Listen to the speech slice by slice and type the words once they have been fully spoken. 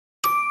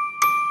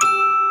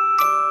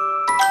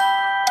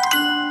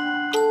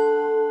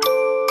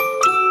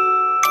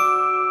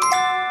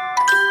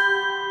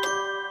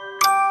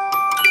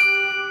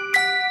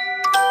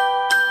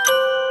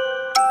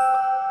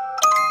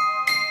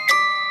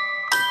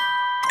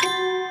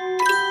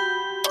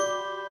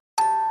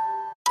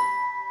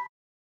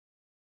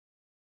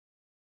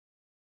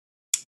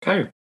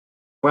Okay.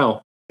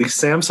 Well, these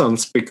Samsung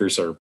speakers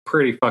are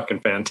pretty fucking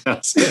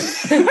fantastic.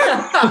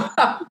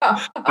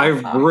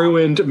 I've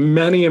ruined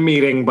many a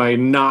meeting by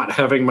not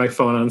having my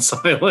phone on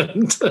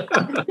silent.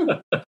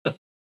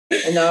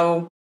 And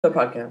now the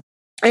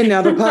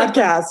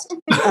podcast.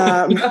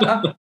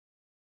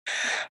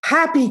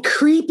 Happy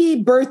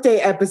creepy birthday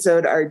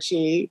episode,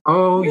 Archie.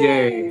 Oh,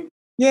 yay.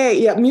 Yay.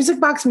 Yeah. Music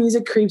box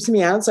music creeps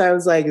me out. So I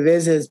was like,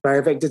 this is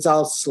perfect. It's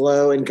all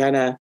slow and kind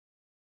of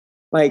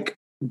like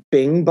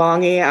bing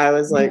bongy. I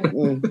was like,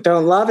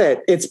 don't love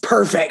it. It's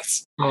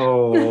perfect.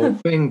 Oh,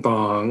 Bing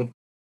Bong.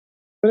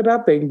 What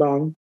about Bing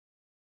Bong?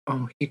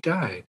 Oh, he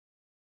died.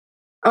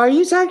 Are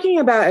you talking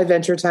about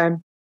Adventure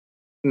Time?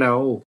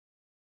 No.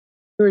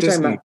 Who are we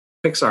Disney, talking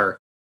about? Pixar.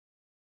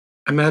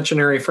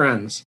 Imaginary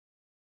Friends.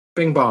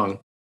 Bing Bong.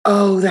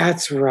 Oh,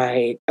 that's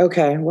right.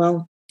 Okay,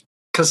 well.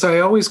 Because I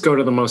always go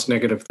to the most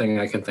negative thing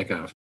I can think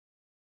of.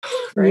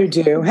 You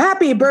do.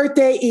 Happy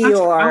birthday,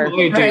 Eeyore.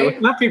 I do.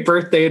 Right? Happy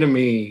birthday to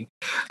me.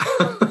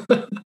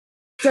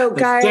 So,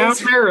 guys. Down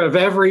there of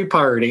every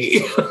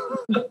party.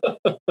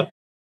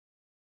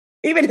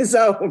 Even his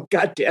own.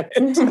 God damn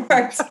it.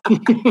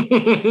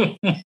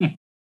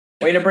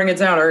 Way to bring it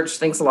down, Arch.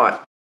 Thanks a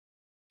lot.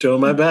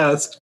 Doing my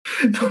best.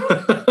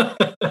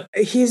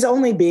 He's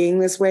only being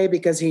this way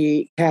because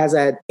he has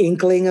an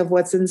inkling of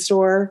what's in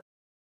store.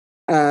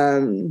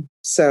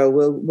 So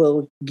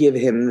we'll give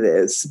him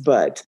this,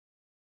 but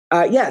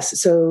yes.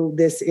 So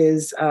this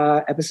is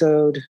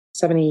episode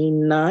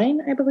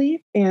 79, I believe,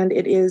 and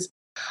it is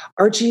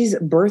Archie's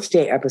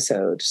birthday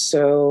episode.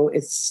 So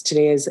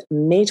today is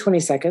May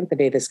 22nd, the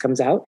day this comes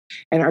out,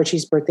 and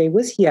Archie's birthday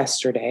was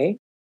yesterday.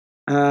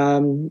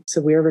 So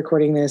we're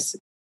recording this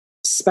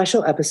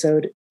special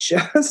episode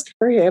just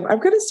for him. I'm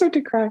going to start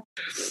to cry.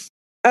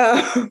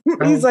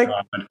 He's like,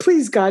 God.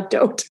 Please, God,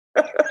 don't.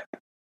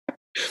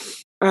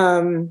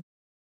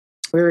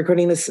 We're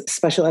recording this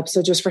special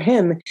episode just for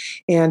him,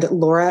 and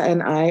Laura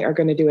and I are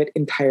going to do it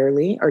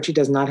entirely. Archie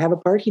does not have a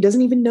part. He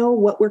doesn't even know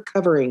what we're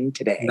covering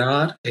today.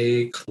 Not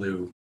a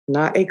clue.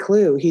 Not a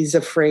clue. He's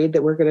afraid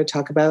that we're going to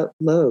talk about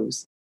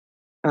Lowe's,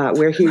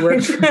 where he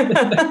worked for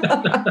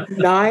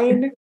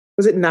 9.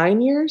 Was it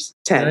 9 years?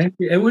 10.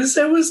 It was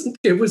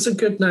a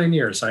good 9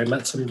 years. I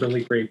met some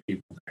really great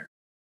people there.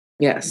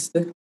 Yes.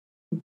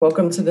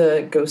 Welcome to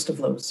the Ghost of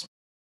Lowe's.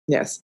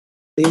 Yes.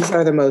 These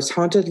are the most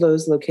haunted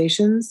Lowe's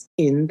locations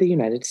in the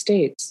United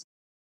States.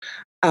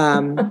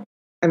 I'm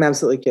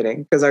absolutely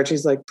kidding, because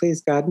Archie's like,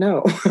 please, God,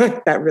 no.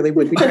 That really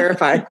would be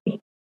terrifying.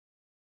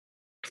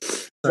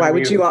 Why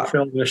would you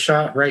fill the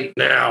shot right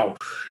now?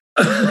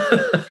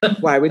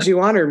 Why would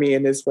you honor me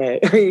in this way?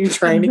 Are you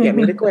trying to get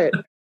me to quit?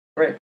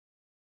 Right.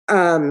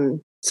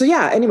 So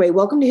yeah, anyway,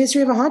 welcome to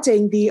History of a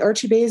Haunting, the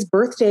Archie Bay's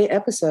birthday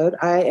episode.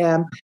 I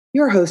am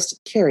your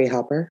host, Carrie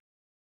Hopper.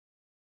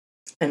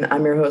 And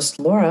I'm your host,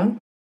 Laura.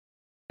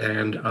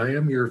 And I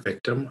am your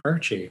victim,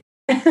 Archie.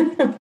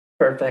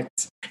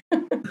 Perfect.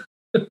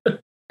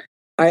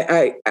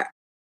 I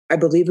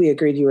believe we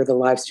agreed you were the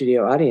live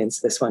studio audience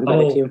this one.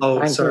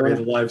 But sorry,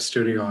 the live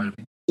studio audience.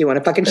 You want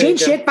to fucking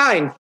change shit?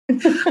 Fine.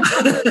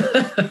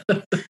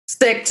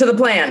 Stick to the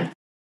plan.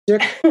 I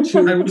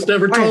was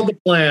never told the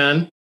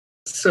plan,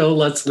 so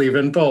let's leave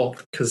in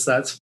both, because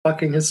that's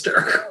fucking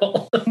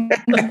hysterical.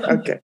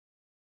 Okay.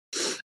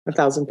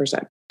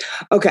 1,000%.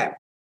 Okay.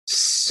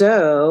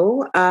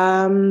 So,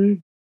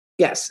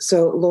 yes.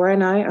 So Laura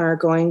and I are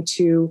going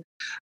to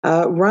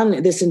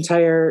run this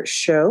entire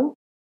show.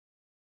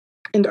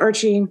 And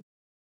Archie,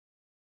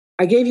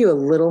 I gave you a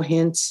little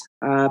hint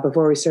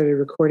before we started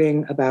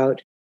recording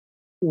about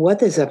what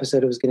this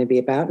episode was going to be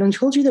about. And I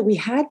told you that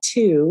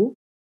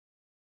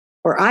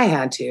I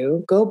had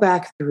to go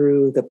back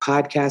through the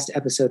podcast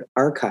episode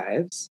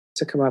archives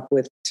to come up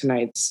with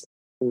tonight's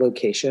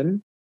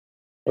location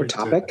or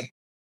topic.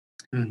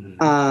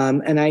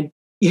 Mm-hmm. And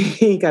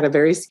he got a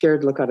very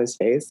scared look on his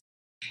face.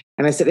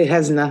 And I said, it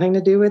has nothing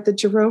to do with the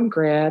Jerome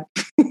grad.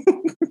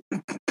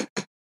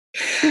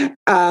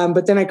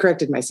 But then I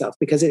corrected myself,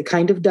 because it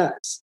kind of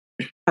does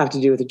have to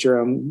do with the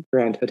Jerome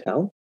Grand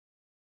Hotel.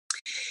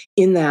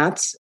 In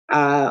that,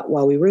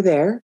 while we were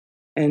there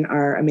in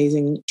our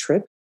amazing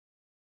trip,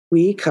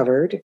 we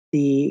covered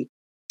the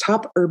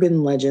top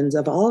urban legends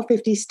of all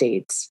 50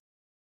 states.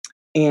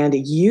 And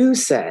you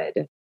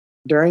said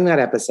during that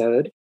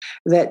episode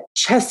that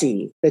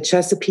Chessie, the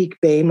Chesapeake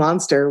Bay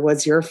Monster,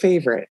 was your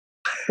favorite.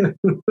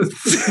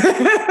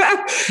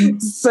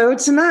 So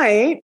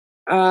tonight,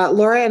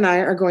 Laura and I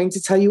are going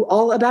to tell you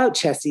all about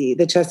Chessie,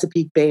 the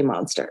Chesapeake Bay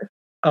Monster.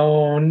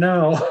 Oh,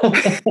 no.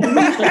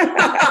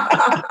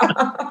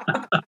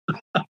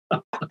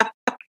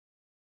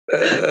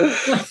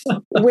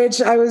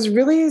 Which I was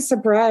really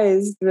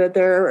surprised that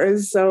there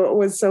was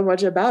so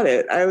much about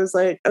it. I was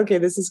like, okay,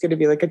 this is going to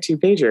be like a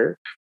 2-pager.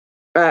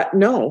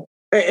 No,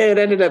 it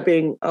ended up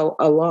being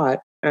a lot,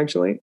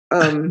 actually.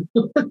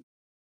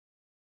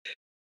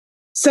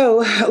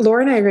 So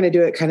Laura and I are going to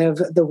do it kind of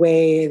the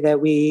way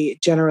that we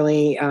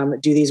generally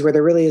do these, where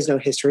there really is no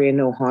history and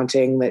no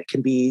haunting that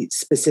can be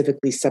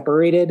specifically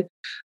separated.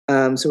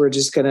 So we're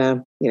just going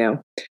to,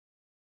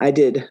 I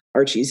did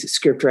Archie's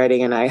script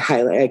writing, and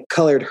I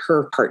colored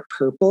her part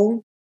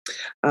purple.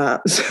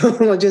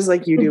 So just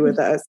like you do with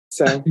us.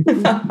 So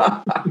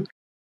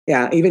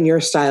yeah, even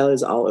your style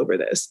is all over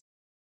this.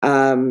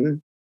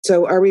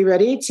 So are we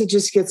ready to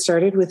just get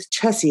started with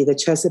Chessie, the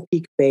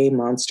Chesapeake Bay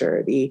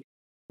Monster, the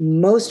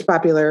most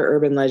popular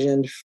urban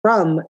legend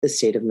from the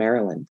state of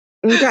Maryland?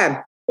 Okay.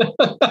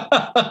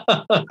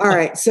 All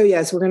right. So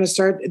yes, we're going to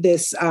start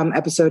this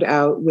episode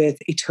out with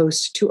a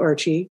toast to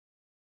Archie,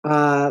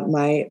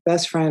 my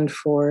best friend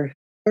for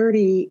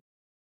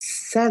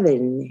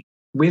 37.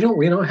 We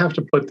don't have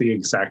to put the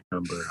exact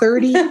number.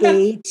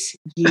 38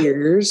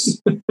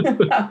 years.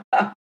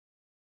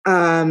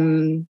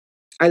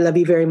 I love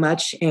you very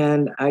much.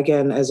 And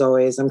again, as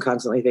always, I'm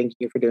constantly thanking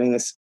you for doing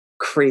this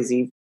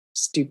crazy,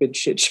 stupid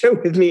shit show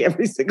with me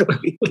every single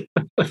week.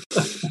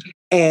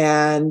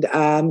 And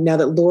now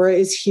that Laura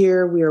is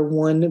here, we are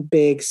one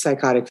big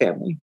psychotic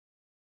family.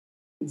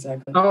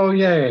 Exactly. Oh,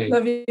 yay.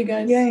 Love you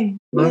guys. Yay.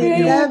 Love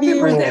you. Love you. Happy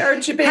birthday,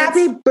 Archie Pants.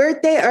 Happy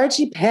birthday,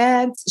 Archie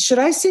Pants. Should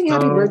I sing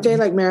happy birthday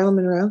like Marilyn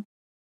Monroe?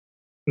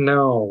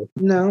 No.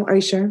 No? Are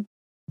you sure?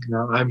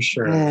 No, I'm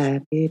sure.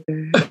 Happy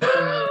birthday.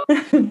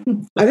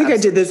 I think I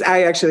did this.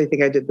 I actually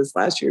think I did this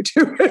last year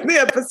too in the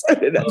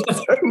episode.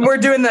 We're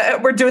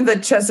doing the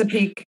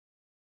Chesapeake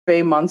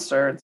Bay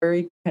Monster. It's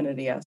very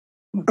Kennedy-esque.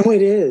 Oh,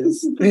 it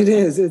is. It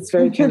is. It's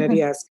very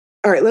Kennedy-esque.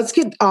 All right, let's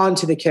get on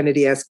to the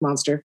Kennedy-esque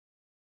monster.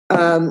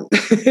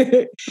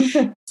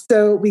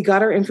 So we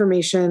got our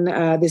information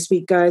this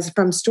week, guys,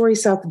 from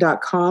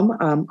StorySouth.com,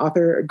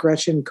 author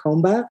Gretchen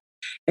Comba,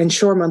 and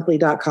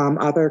ShoreMonthly.com,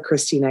 author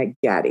Christina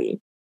Gaddy.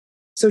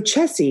 So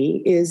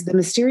Chessie is the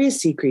mysterious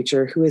sea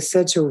creature who is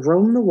said to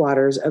roam the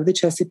waters of the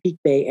Chesapeake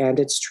Bay and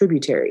its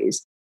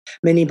tributaries.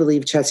 Many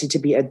believe Chessie to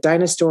be a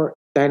dinosaur?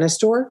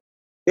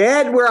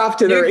 And we're off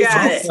to the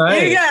races.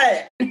 Right. You got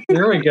it.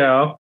 There we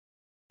go.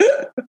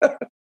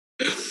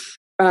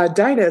 A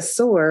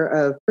dinosaur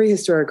of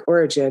prehistoric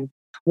origin,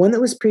 one that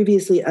was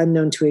previously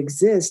unknown to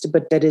exist,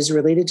 but that is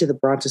related to the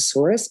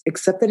Brontosaurus,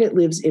 except that it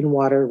lives in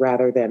water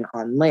rather than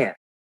on land.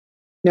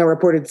 Now,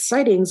 reported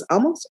sightings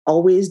almost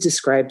always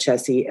describe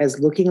Chessie as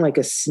looking like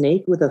a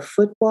snake with a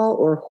football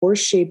or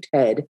horse-shaped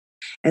head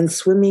and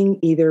swimming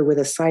either with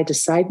a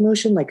side-to-side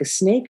motion like a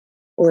snake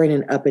or in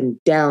an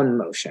up-and-down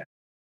motion.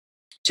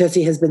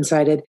 Chessie has been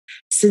sighted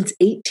since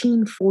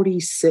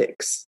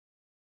 1846.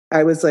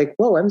 I was like,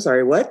 whoa, I'm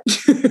sorry, what?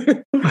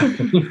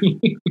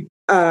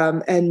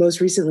 And most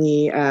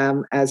recently,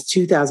 as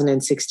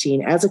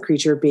 2016, as a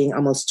creature being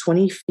almost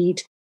 20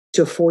 feet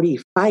to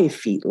 45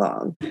 feet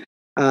long.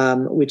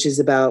 Which is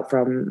about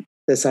from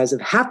the size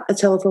of half a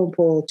telephone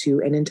pole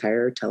to an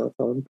entire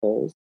telephone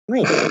pole's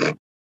length.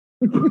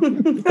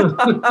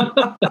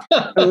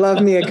 I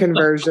love me a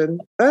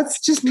conversion. Let's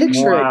just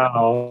picture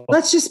it.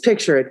 Let's just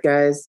picture it,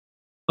 guys.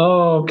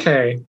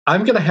 Okay.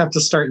 I'm going to have to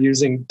start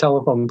using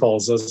telephone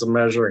poles as a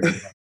measuring.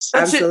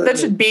 That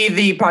should be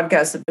the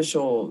podcast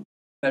official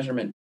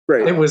measurement.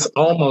 Right. It was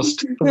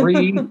almost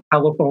 3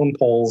 telephone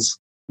poles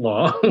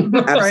long.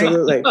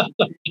 Absolutely.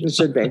 It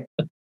should be.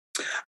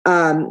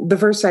 The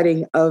first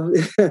sighting of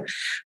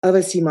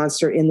a sea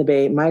monster in the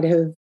bay might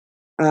have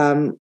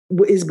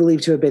is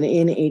believed to have been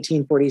in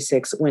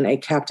 1846 when a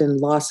Captain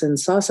Lawson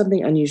saw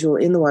something unusual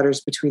in the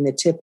waters between the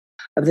tip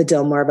of the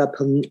Delmarva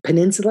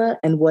Peninsula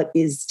and what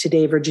is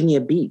today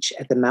Virginia Beach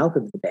at the mouth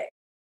of the bay.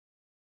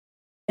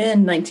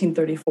 In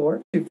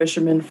 1934, two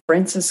fishermen,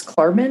 Francis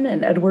Clarman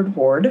and Edward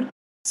Ward,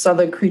 saw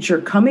the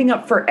creature coming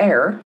up for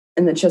air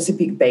in the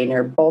Chesapeake Bay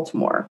near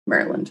Baltimore,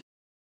 Maryland.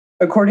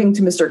 According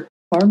to Mr.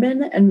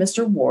 Clarman and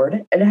Mr.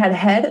 Ward, it had a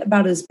head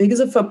about as big as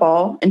a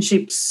football and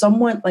shaped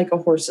somewhat like a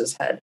horse's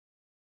head.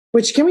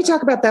 Which, can we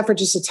talk about that for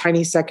just a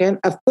tiny second?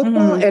 A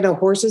football and a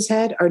horse's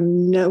head are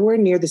nowhere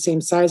near the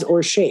same size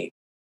or shape.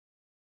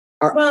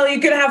 Well, you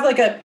could have like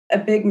a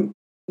big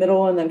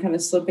middle and then kind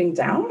of slipping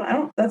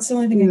down. That's the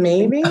only thing.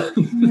 Maybe.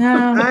 No.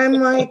 I'm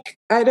like,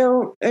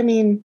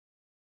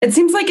 it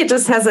seems like it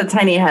just has a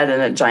tiny head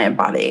and a giant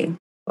body,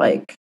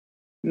 like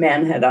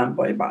man head on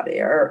boy body,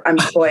 or I'm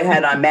boy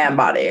head on man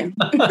body.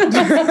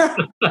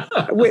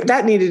 Wait,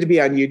 that needed to be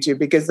on YouTube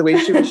because the way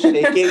she was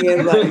shaking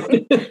and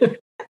like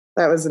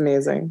that was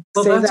amazing.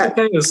 Well, Save that's that.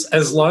 okay.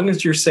 As long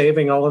as you're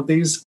saving all of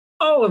these,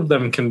 all of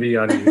them can be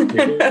on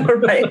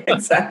YouTube. Right,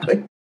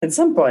 exactly. At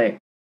some point.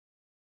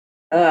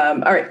 All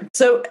right.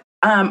 So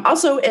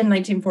also in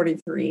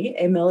 1943,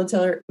 a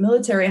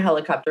military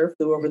helicopter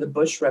flew over the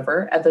Bush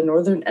River at the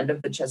northern end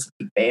of the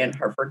Chesapeake Bay in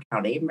Harford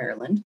County,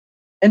 Maryland.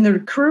 And the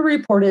crew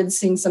reported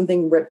seeing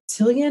something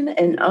reptilian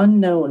and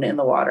unknown in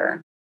the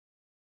water.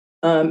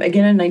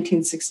 Again, in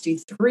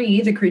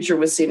 1963, the creature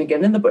was seen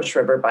again in the Bush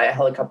River by a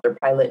helicopter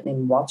pilot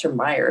named Walter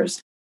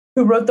Myers,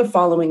 who wrote the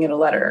following in a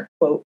letter,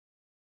 quote,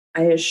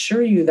 "I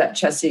assure you that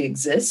Chessie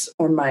exists,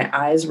 or my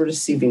eyes were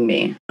deceiving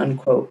me,"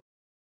 unquote.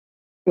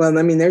 Well,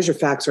 there's your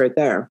facts right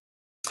there.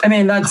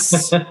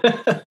 That's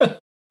and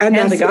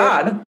hand to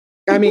God.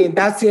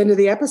 That's the end of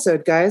the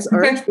episode, guys.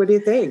 Arch, what do you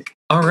think?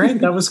 All right,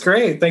 that was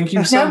great. Thank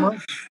you so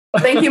much.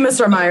 Thank you,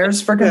 Mr.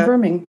 Myers, for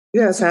confirming.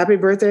 Yes, happy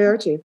birthday,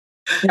 Archie.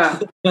 Yeah.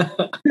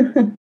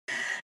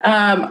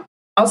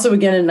 Also,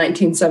 again in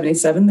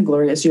 1977, the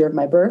glorious year of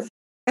my birth.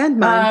 And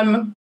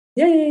mine.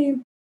 Yay.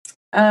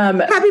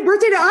 Happy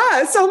birthday to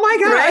us. Oh my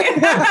God. Right?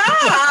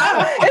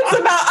 It's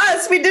about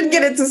us. We did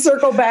get it to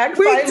circle back.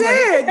 We finally.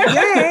 did.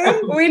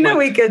 Yay. We knew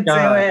we could do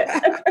it.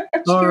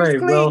 All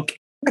Cheers, right. Well, Clink.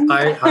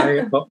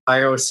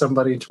 I owe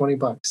somebody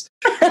 $20.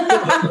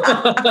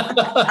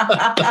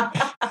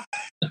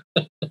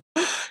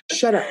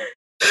 Shut up.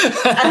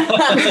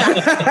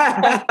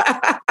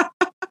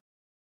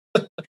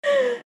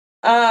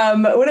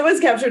 When it was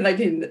captured in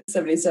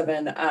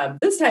 1977,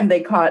 this time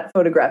they caught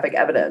photographic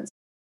evidence.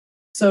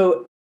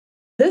 So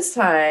this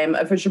time,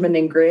 a fisherman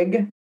named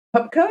Greg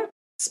Pupka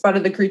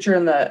spotted the creature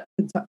in the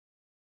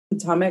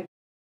Potomac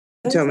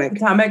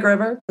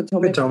River.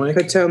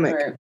 Potomac.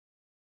 Right.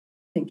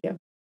 Thank you.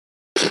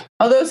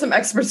 Although some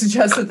experts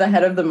suggest that the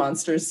head of the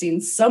monster is seen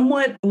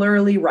somewhat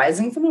blurrily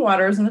rising from the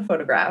waters in the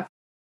photograph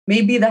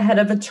may be the head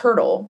of a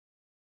turtle,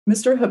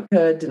 Mr.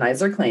 Hupka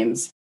denies their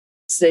claims,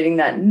 stating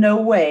that no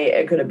way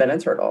it could have been a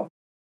turtle.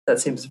 That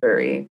seems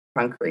very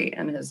concrete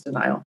in his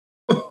denial.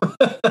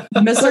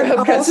 Mr.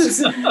 Hupka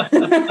says,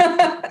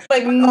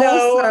 like,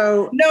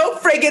 no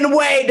friggin'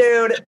 way,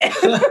 dude.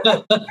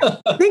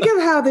 Think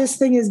of how this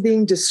thing is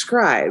being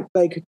described,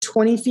 like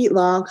 20 feet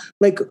long,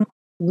 like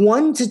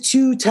 1 to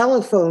 2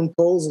 telephone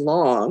poles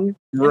long.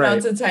 Right.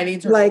 It's a tiny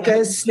turtle. Like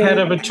a snake. Head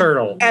of a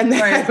turtle. And the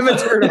head of a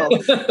turtle.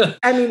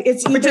 I mean,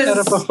 it's either head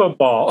of a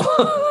football.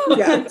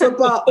 Yeah,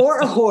 football or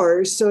a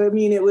horse. So, I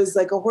mean, it was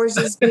like a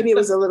horse's, maybe it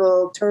was a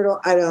little turtle.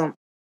 I don't.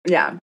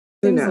 Yeah.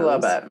 Who Seems knows? a little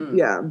bit.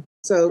 Yeah.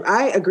 So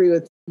I agree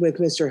with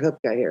Mr.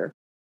 Hupka here.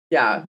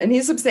 Yeah. And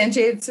he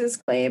substantiates his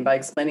claim by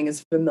explaining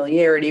his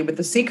familiarity with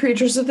the sea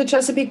creatures of the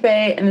Chesapeake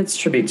Bay and its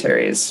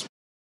tributaries.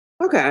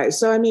 Okay.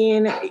 So, I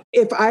mean,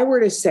 if I were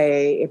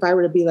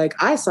to be like,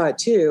 I saw it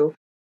too,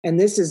 and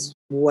this is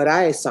what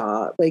I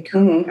saw, like,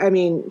 I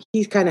mean,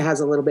 he kind of has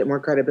a little bit more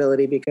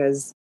credibility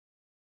because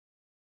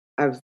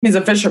he's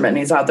a fisherman.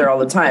 He's out there all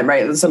the time,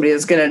 right? And somebody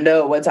is going to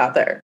know what's out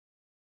there.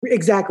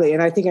 Exactly.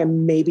 And I think I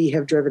maybe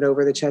have driven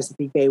over the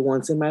Chesapeake Bay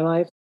once in my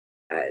life.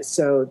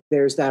 So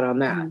there's that on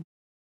that.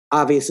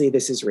 Obviously,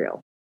 this is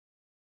real.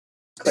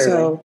 Clearly.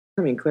 So,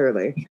 I mean,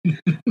 clearly.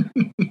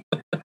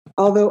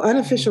 Although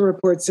unofficial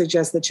reports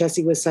suggest that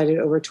Chessie was sighted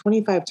over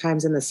 25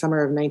 times in the summer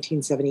of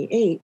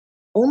 1978,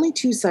 only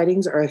 2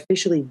 sightings are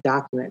officially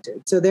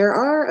documented. So there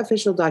are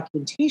official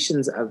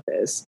documentations of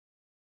this.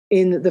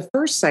 In the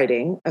first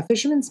sighting, a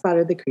fisherman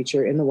spotted the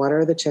creature in the water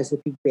of the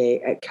Chesapeake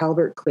Bay at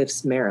Calvert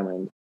Cliffs,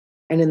 Maryland.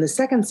 And in the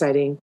second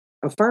sighting,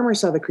 a farmer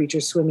saw the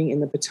creature swimming in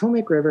the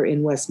Potomac River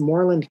in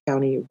Westmoreland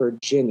County,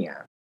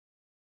 Virginia.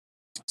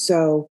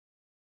 So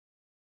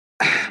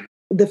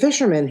the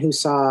fisherman who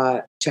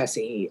saw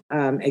Chessie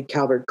at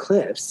Calvert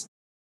Cliffs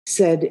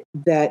said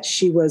that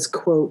she was,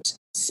 quote,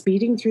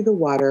 speeding through the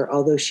water.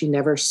 Although she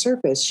never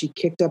surfaced, she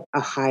kicked up a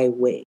high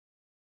wave.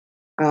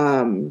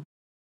 The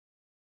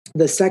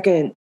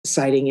second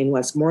sighting in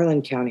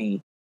Westmoreland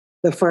County,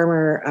 the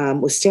farmer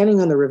was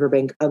standing on the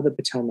riverbank of the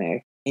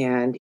Potomac,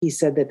 and he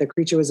said that the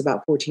creature was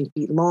about 14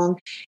 feet long,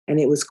 and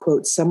it was,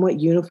 quote,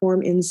 somewhat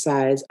uniform in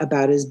size,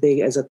 about as big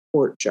as a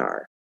quart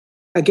jar.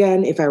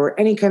 Again, if I were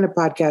any kind of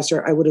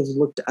podcaster, I would have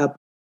looked up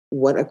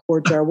what a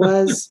quart jar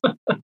was,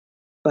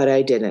 but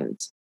I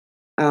didn't.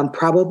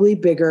 Probably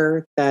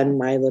bigger than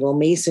my little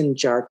mason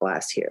jar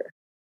glass here.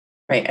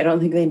 Right. I don't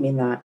think they mean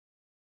that.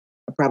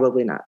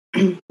 Probably not.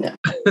 No.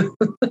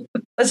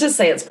 Let's just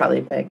say it's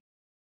probably big.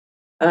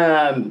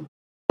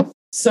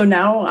 So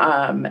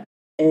now,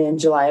 in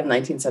July of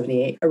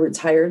 1978, a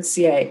retired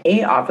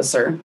CIA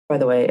officer, by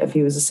the way, if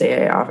he was a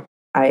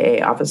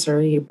CIA officer,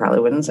 he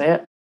probably wouldn't say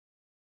it.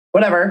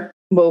 Whatever.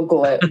 We'll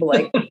go it.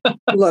 Like,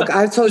 look,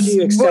 I've told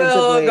you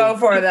extensively. We'll go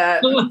for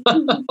that.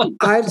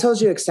 I've told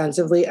you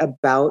extensively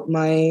about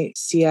my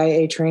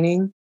CIA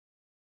training.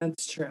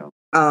 That's true.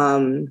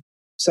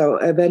 So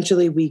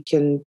eventually we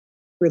can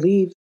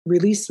release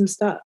some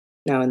stuff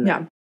now and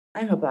then.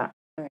 Yeah, I hope that.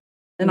 All right.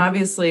 And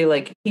obviously,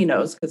 like, he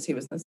knows because he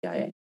was in the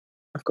CIA.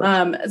 Of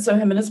course. So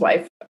him and his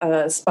wife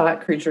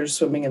spot creatures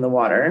swimming in the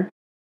water.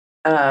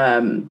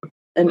 And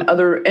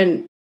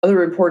other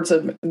reports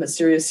of a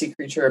mysterious sea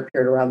creature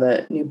appeared around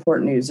the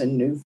Newport News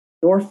and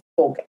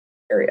Norfolk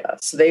area.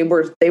 So they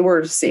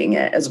were seeing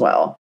it as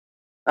well.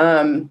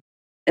 And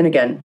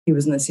again, he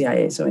was in the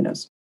CIA, so he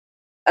knows.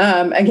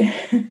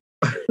 Again,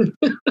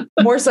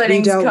 more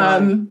sightings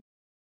come.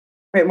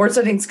 Right, more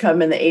sightings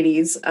come in the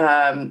 80s.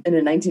 In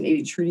a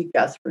 1980, Trudy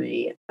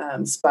Guthrie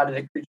spotted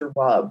a creature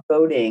while out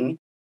boating.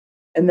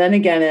 And then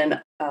again in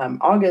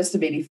August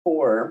of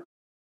 84,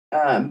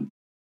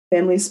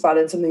 families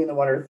spotted something in the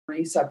water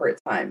 3 separate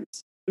times.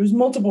 There's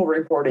multiple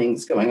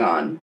reportings going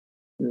on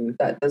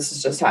that this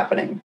is just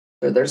happening.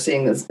 They're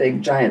seeing this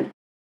big, giant,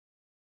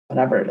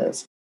 whatever it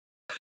is,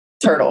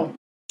 turtle.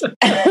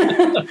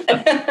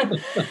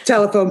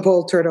 Telephone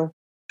pole turtle.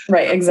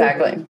 Right,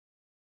 exactly.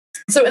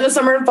 So in the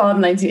summer and fall of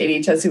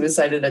 1980, Chessie was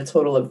sighted a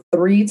total of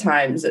 3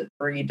 times at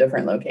 3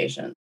 different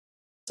locations.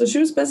 So she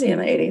was busy in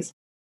the 80s.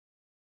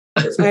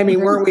 I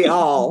mean, weren't we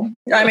all?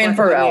 I mean,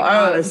 for real.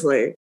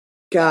 Honestly.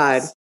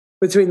 God.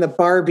 between the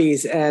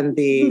Barbies and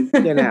the,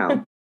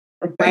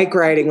 bike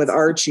riding with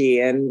Archie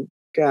and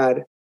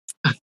God.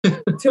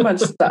 Too much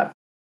stuff.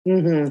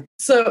 Mm-hmm.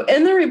 So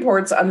in the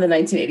reports on the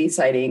 1980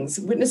 sightings,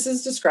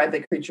 witnesses described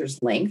the creature's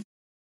length.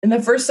 In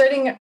the first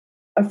sighting,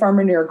 a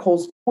farmer near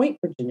Coles Point,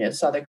 Virginia,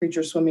 saw the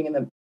creature swimming in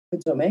the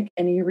Potomac,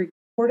 and he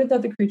reported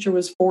that the creature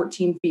was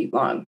 14 feet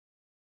long.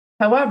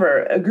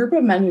 However, a group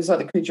of men who saw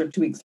the creature 2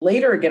 weeks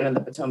later again in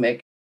the Potomac,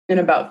 and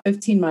about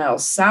 15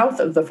 miles south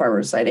of the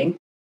farmer's sighting,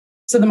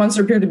 said the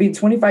monster appeared to be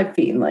 25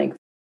 feet in length.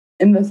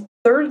 In the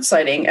third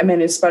sighting, a man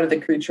who spotted the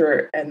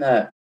creature in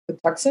the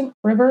Patuxent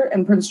River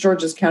in Prince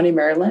George's County,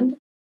 Maryland,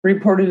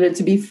 reported it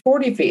to be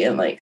 40 feet in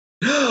length.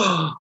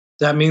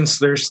 That means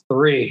there's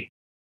 3.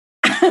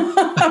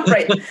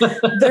 Right.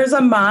 There's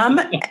a mom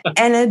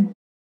and a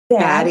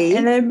daddy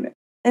and a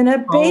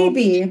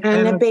baby.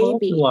 And a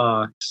baby.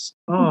 Goldilocks.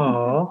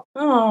 Oh.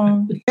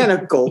 And a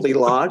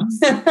Goldilocks.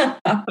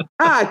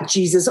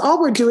 Jesus. All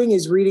we're doing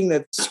is reading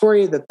the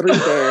story of the 3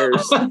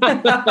 bears.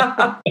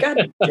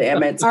 God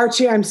damn it.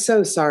 Archie, I'm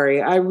so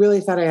sorry. I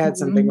really thought I had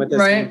something with this.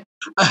 Right.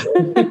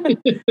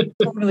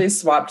 Totally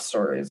swapped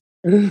stories.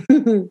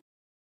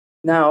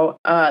 Now,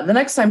 the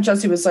next time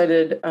Chessie was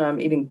sighted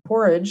eating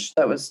porridge,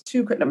 that was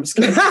too cold. No, I'm just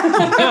kidding.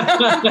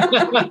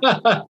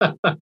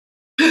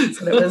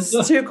 It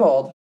was too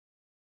cold.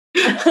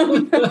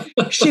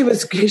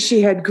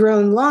 She had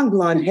grown long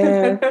blonde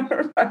hair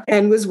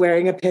and was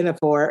wearing a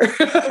pinafore.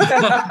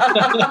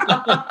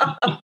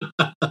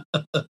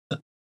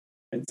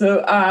 So,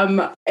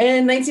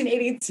 in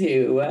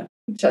 1982,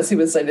 Chessie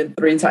was sighted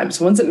 3 times,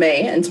 once in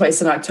May and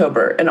twice in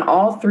October. And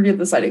all 3 of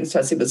the sightings,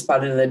 Chessie was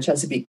spotted in the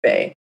Chesapeake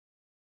Bay.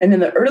 And in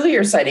the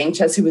earlier sighting,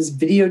 Chessie was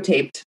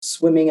videotaped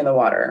swimming in the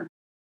water.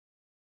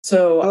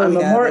 So on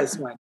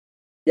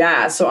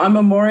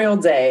Memorial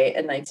Day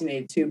in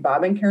 1982,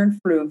 Bob and Karen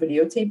Frew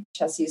videotaped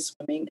Chessie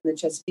swimming in the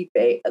Chesapeake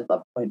Bay at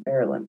Love Point,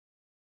 Maryland.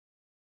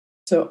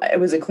 So it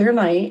was a clear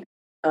night,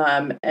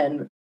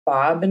 and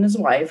Bob and his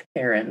wife,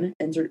 Karen,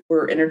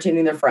 were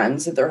entertaining their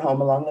friends at their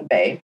home along the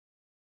bay.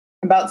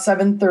 About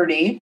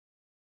 7:30,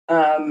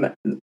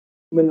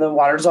 when the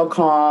water's all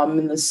calm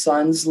and the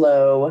sun's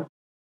low,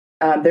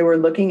 they were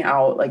looking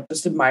out, like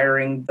just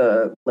admiring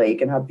the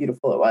lake and how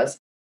beautiful it was.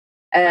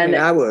 And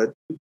I would.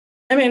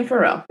 I mean, for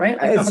real, right?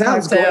 Like it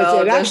sounds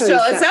gorgeous.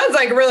 It sounds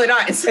like really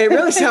nice. It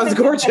really sounds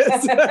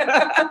gorgeous.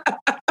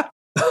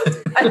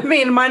 I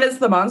mean, minus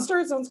the monster,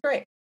 it sounds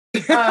great.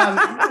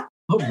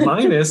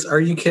 Minus? Are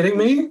you kidding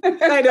me?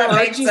 I know.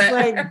 Archie's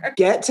like,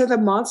 get to the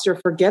monster.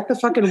 Forget the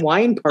fucking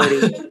wine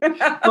party.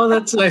 Oh,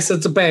 that's nice.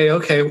 It's a bay.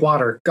 Okay,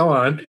 water. Go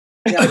on.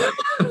 Yeah.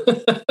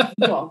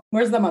 Cool.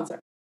 Where's the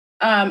monster?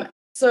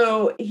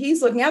 So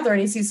he's looking out there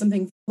and he sees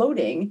something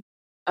floating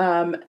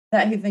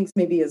that he thinks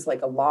maybe is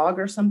like a log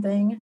or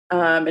something.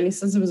 And he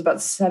says it was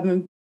about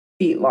 7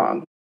 feet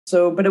long.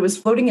 So, but it was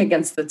floating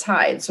against the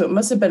tide. So it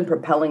must have been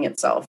propelling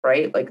itself,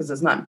 right? Like, because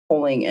it's not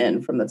pulling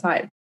in from the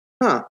tide.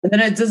 Huh. And then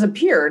it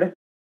disappeared.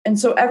 And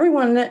so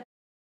everyone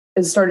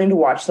is starting to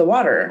watch the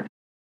water.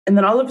 And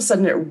then all of a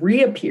sudden it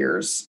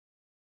reappears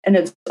and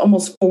it's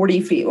almost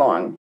 40 feet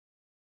long.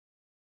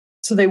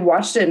 So they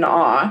watched it in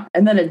awe.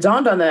 And then it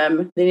dawned on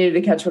them they needed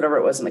to catch whatever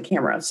it was in the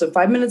camera. So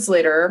 5 minutes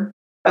later,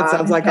 that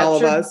sounds like all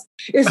of us.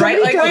 Is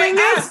somebody filming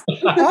this?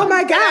 Oh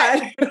my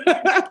God.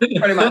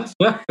 Pretty much.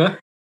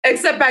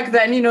 Except back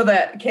then, you know,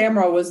 that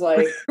camera was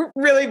like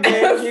really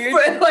big,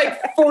 huge. Like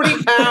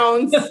 40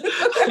 pounds.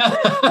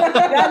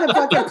 Yeah, the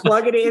fucking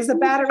plug it is the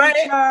battery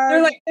charge.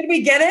 They're like, did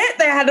we get it?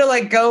 They had to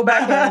like go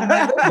back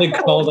in. They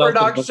called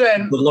out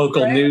the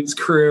local news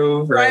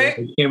crew, right?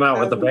 They came out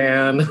with a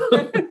van.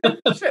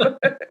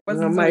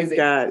 Oh my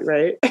God,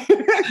 right?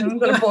 I'm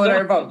gonna pull it on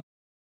our phone.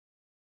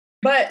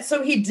 But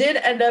so he did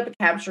end up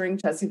capturing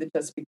Chessie the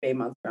Chesapeake Bay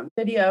Monster on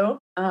video.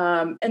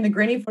 And the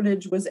grainy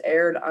footage was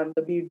aired on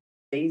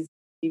WJ's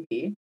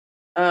TV.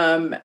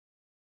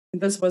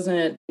 This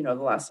wasn't, you know,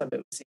 the last time it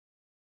was seen.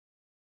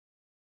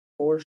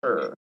 For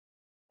sure.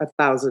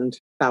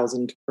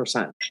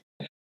 1,000%.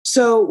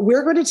 So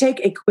we're going to take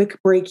a quick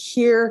break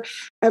here.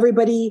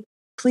 Everybody,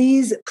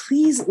 please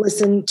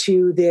listen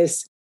to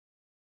this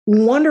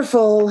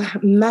wonderful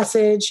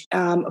message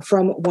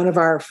from one of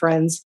our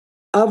friends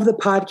of the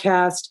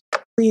podcast.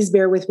 Please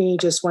bear with me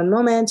just one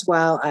moment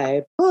while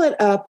I pull it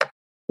up.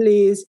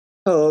 Please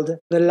hold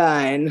the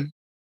line.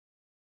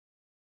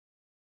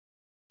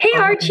 Hey,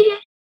 Archie.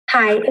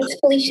 Hi, it's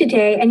Felicia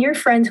Day, and your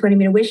friends wanted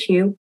me to wish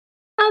you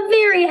a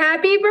very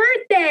happy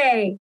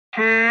birthday.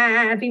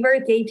 Happy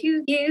birthday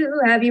to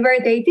you. Happy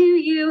birthday to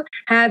you.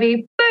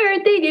 Happy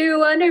birthday, dear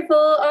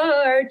wonderful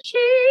Archie.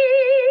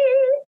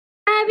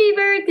 Happy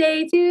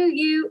birthday to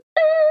you.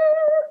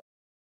 Ooh.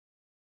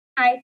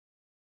 Hi.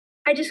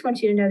 I just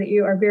want you to know that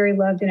you are very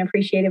loved and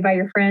appreciated by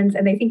your friends,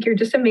 and they think you're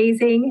just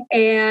amazing.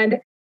 And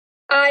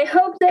I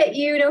hope that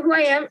you know who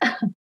I am,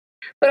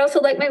 but also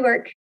like my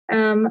work.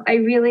 I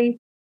really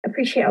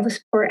appreciate all the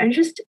support. And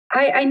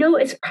I know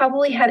it's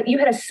probably you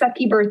had a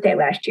sucky birthday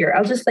last year.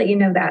 I'll just let you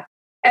know that.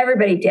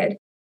 Everybody did.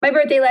 My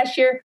birthday last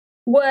year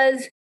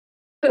was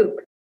poop.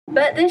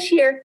 But this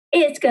year,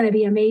 it's going to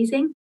be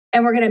amazing.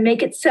 and we're going to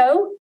make it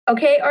so.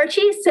 Okay,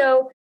 Archie?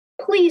 So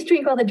please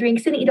drink all the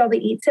drinks and eat all the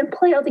eats and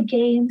play all the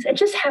games and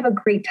just have a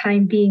great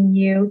time being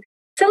you.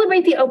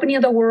 Celebrate the opening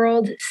of the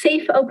world,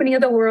 safe opening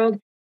of the world,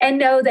 and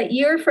know that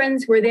your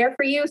friends were there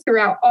for you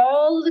throughout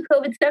all of the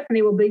COVID stuff, and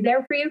they will be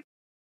there for you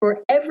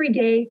for every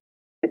day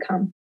to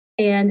come.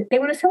 And they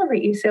want to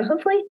celebrate you. So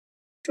hopefully,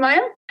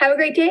 smile, have a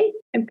great day,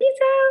 and peace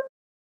out.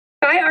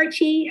 Bye,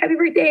 Archie. Happy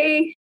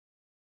birthday.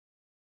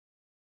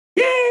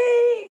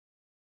 Yay!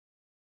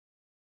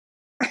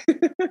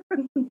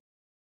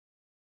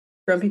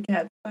 Grumpy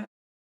cat. I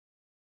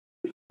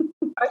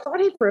thought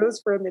he froze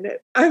for a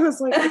minute. I was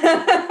like,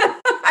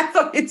 I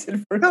thought he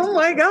did froze. Oh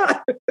my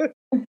God.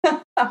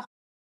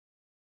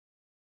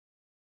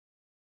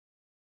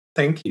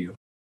 Thank you.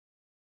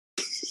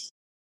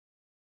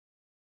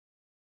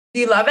 Do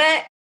you love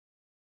it?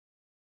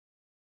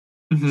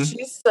 Mm-hmm.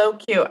 She's so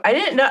cute. I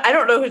don't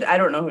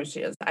know who she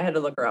is. I had to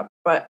look her up,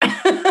 but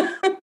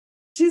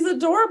she's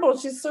adorable.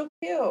 She's so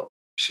cute.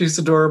 She's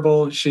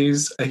adorable.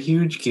 She's a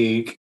huge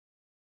geek.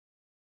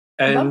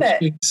 And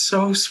she's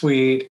so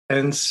sweet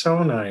and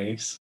so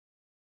nice.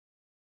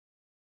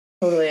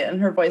 Totally.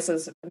 And her voice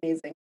is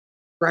amazing.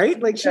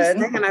 Right? Like she's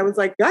saying, and I was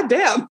like, God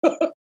damn.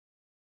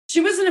 She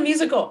was in a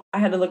musical. I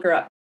had to look her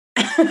up.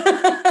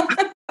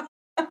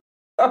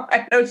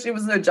 I know she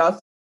was in a Joss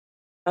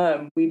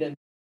Whedon.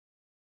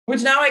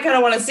 Which now I kind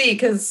of want to see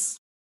because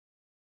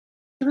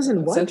it was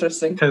in what? It's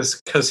interesting.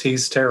 Because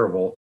he's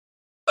terrible.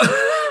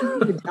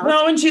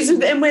 No, and she's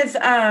in with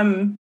I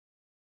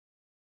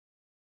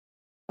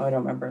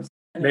don't remember.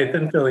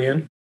 Nathan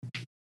Fillion.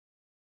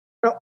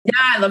 Oh. Yeah,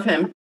 I love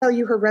him. I'll tell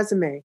you her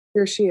resume.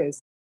 Here she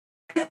is.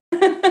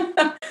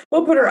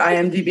 We'll put her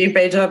IMDb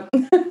page up.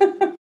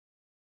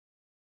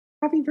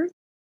 Happy birthday.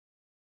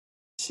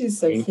 She's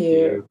so Thank cute.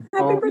 you.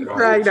 Happy birthday.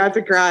 Trying not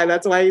to cry.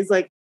 That's why he's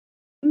like,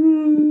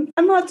 I'm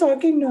not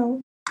talking,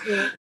 no.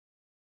 Yeah.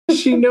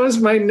 She knows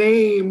my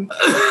name.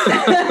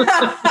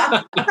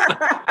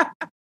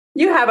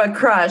 You have a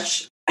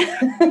crush.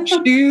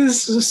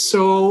 She's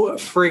so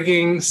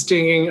freaking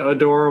stinging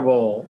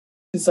adorable.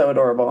 She's so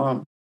adorable, huh?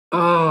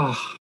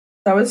 Oh.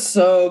 That was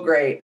so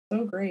great.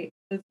 So great.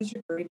 Did such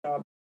a great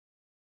job.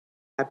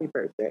 Happy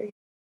birthday.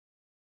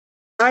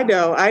 I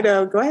know.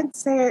 Go ahead and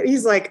say it.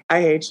 He's like, I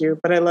hate you,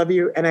 but I love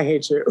you and I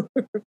hate you.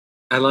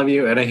 I love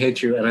you and I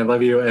hate you and I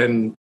love you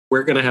and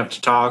we're going to have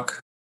to talk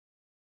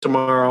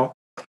tomorrow.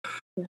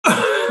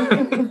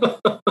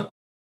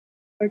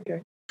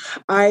 Okay.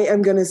 I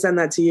am going to send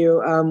that to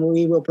you.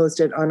 We will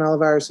post it on all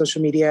of our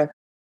social media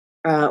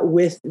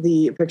with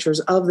the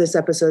pictures of this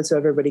episode so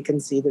everybody can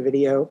see the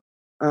video.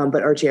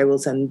 But Archie, I will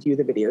send you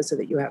the video so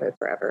that you have it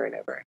forever and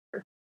ever.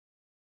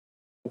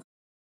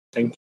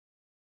 Thank you.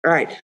 All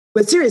right.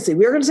 But seriously,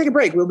 we are going to take a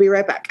break. We'll be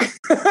right back.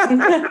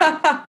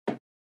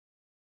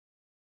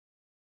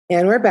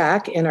 And we're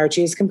back, and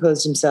Archie has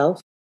composed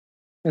himself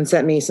and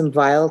sent me some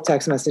vile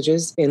text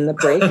messages in the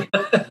break.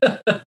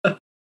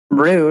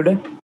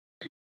 Rude.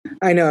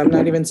 I know, I'm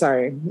not even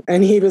sorry.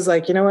 And he was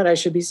like, you know what? I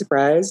should be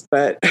surprised,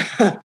 but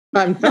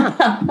I'm not.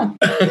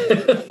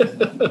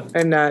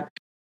 I'm not.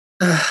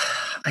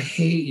 I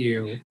hate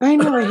you. I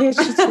know, I hate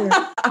you too.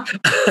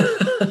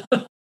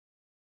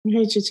 I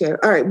hate you too.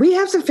 All right, we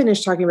have to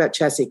finish talking about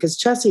Chessie because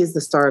Chessie is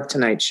the star of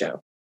tonight's show.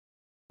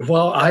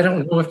 Well, I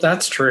don't know if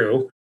that's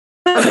true.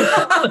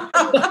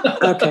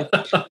 Okay.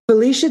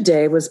 Felicia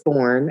Day was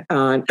born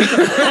on.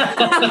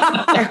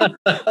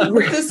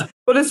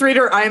 We'll just read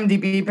her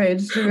IMDb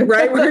page.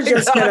 Right? We're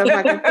just kind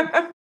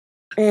of.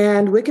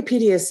 And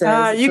Wikipedia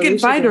says you can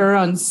find her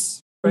on.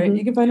 Right,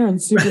 you can find her on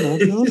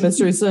Supernatural,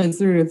 Mystery Science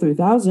Theater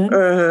 3000.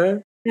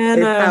 And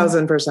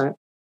 1,000%.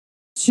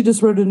 She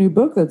just wrote a new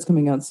book that's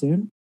coming out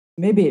soon.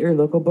 Maybe at your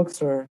local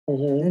bookstore.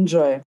 Mm-hmm.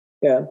 Enjoy.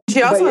 Yeah.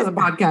 She also has a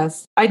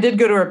podcast. I did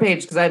go to her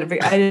page because I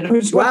didn't know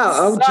who she was. Wow.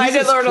 Oh, so Jesus I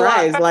did learn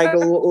Christ. a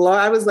lot.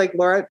 I was like,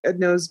 Laura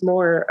knows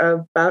more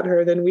about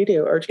her than we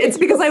do. Or It's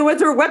because I went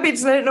to her webpage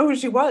and I didn't know who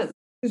she was.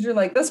 Because you're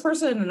like, this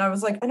person. And I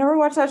was like, I never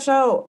watched that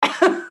show.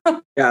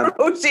 Yeah.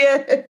 Oh, she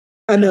is.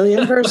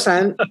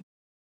 1,000,000%.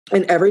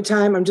 And every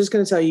time, I'm just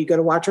going to tell you, you got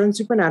to watch her on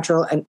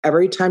Supernatural. And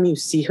every time you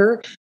see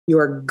her, you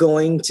are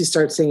going to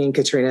start singing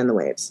Katrina and the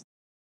Waves.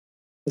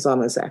 That's all I'm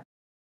going to say.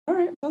 All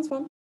right. Sounds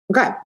fun.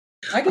 Okay.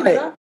 I can do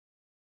that.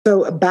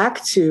 So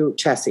back to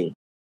Chessie.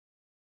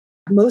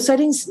 Most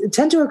sightings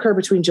tend to occur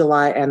between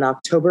July and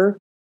October.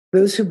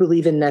 Those who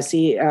believe in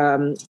Nessie,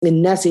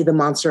 the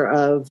monster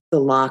of the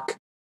Loch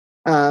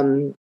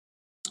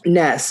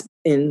Ness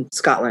in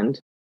Scotland,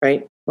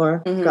 right,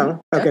 Laura? Mm-hmm. Scotland?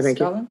 Okay, Yes, thank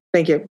Scotland. you.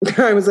 Thank you.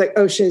 I was like,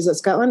 oh shit, is that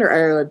Scotland or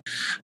Ireland?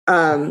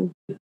 I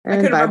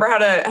couldn't remember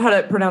how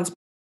to pronounce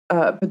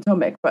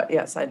Potomac, but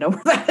yes, I know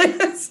where that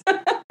is.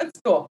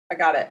 That's cool. I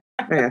got it.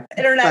 Yeah.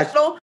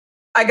 International.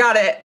 I got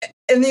it.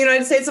 In the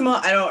United States,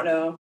 I don't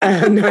know.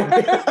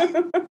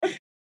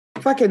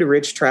 Fucking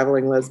rich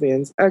traveling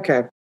lesbians.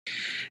 Okay.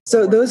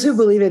 So those who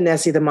believe in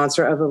Nessie, the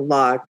monster of the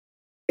Loch,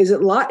 is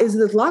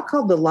the Loch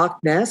called the Loch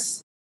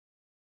Ness?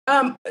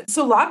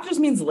 So Loch just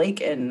means lake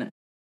in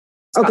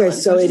Scotland. Okay,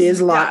 so it is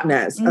Loch yeah.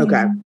 Ness.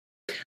 Mm-hmm.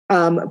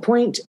 Okay.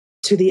 Point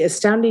to the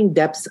astounding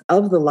depths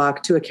of the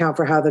loch to account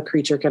for how the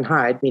creature can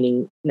hide,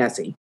 meaning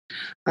Nessie.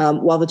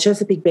 While the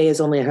Chesapeake Bay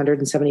is only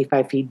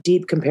 175 feet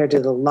deep compared to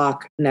the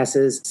Loch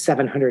Ness's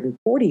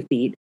 740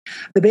 feet,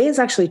 the bay is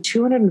actually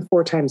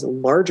 204 times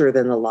larger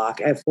than the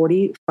loch at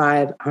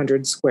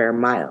 4,500 square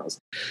miles.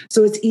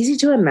 So it's easy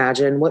to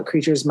imagine what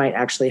creatures might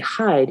actually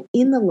hide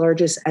in the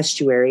largest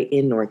estuary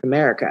in North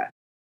America.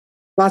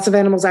 Lots of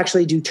animals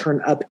actually do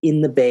turn up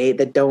in the bay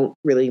that don't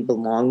really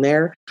belong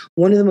there.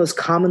 One of the most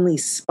commonly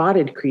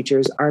spotted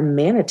creatures are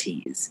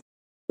manatees,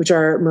 which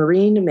are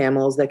marine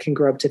mammals that can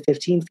grow up to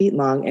 15 feet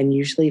long and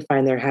usually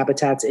find their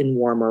habitats in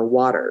warmer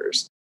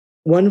waters.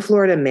 One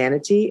Florida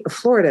manatee,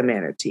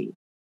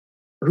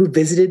 who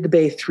visited the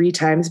bay 3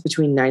 times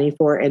between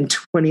 94 and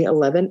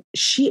 2011,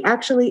 she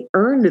actually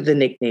earned the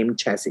nickname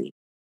Chessie.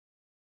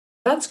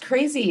 That's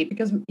crazy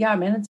because,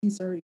 manatees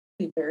are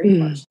very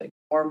much like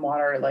warm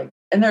water,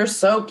 and they're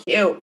so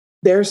cute.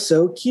 They're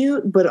so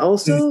cute, but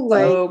also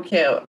so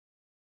cute.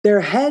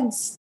 Their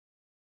heads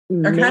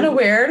are kind of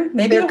weird.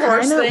 Maybe a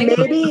horse thing.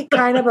 Maybe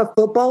kind of a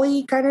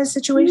football-y kind of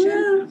situation.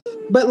 Yeah.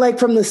 But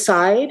from the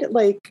side,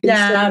 I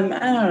don't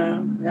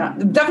know. Yeah,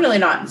 definitely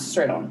not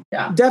straight on.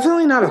 Yeah,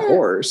 definitely not a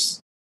horse.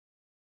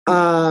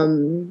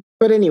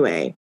 But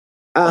anyway,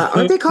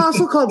 aren't they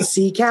also called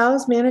sea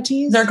cows,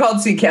 manatees? They're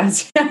called sea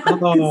cows. Yeah.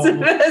 Oh.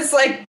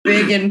 It's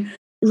big and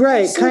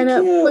right, so kind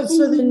of. But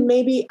so then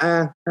maybe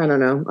I don't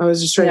know. I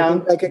was just trying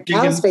to think a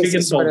cow's face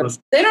is sort of.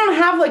 They don't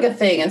have a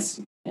thing.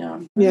 It's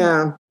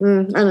Yeah, I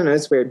don't know.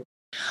 It's weird.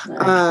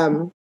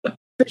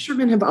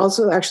 Fishermen have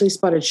also actually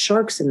spotted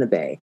sharks in the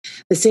bay.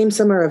 The same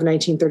summer of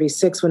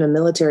 1936, when a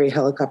military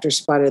helicopter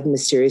spotted the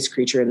mysterious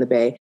creature in the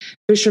bay,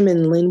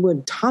 fisherman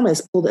Linwood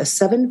Thomas pulled a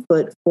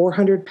 7-foot,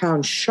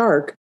 400-pound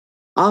shark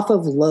off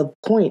of Love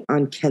Point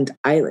on Kent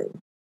Island.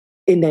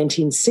 In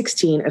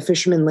 1916, a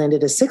fisherman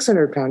landed a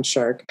 600-pound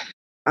shark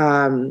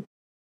in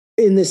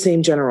the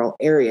same general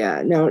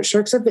area. Now,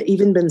 sharks have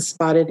even been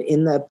spotted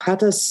in the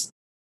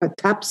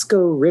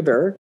Patapsco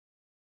River.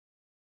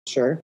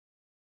 Sure.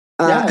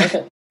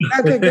 Okay.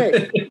 Okay,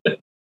 great.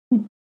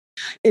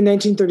 In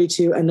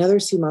 1932, another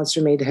sea monster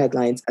made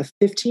headlines, a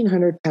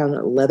 1,500-pound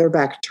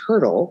leatherback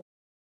turtle.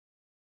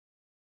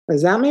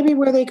 Is that maybe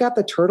where they got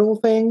the turtle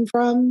thing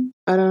from?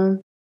 I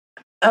don't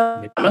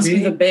know. It must be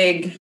the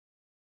big...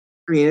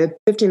 I mean, a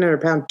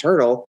 1,500-pound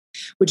turtle,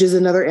 which is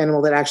another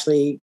animal that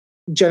actually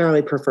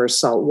generally prefers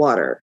salt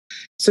water.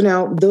 So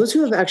now, those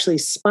who have actually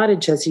spotted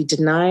Chessie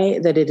deny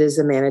that it is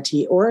a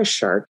manatee or a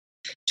shark.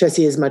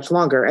 Chessie is much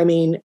longer. I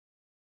mean,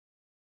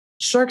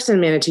 sharks and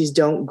manatees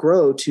don't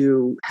grow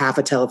to half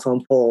a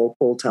telephone pole,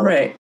 full telephone.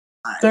 Right.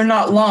 They're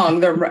not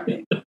long. They're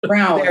round.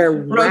 They're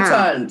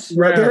rotund.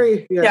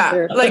 Round.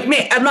 Yeah. Like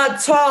me. I'm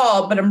not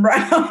tall, but I'm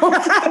round.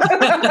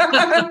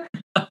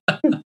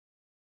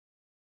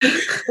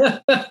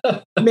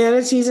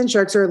 Manatees and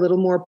sharks are a little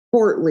more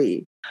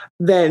portly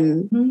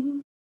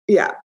than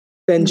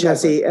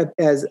Chessie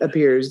as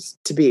appears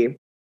to be.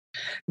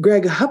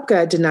 Greg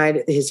Hupka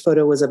denied his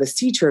photo was of a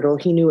sea turtle.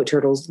 He knew what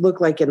turtles look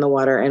like in the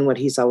water, and what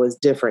he saw was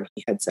different,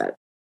 he had said,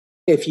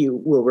 if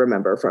you will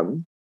remember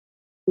from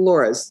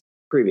Laura's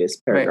previous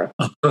paragraph.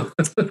 Right.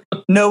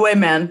 No way,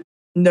 man.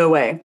 No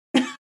way.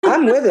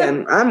 I'm with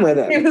him.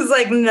 He was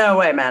like, no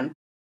way, man.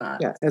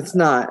 Yeah, it's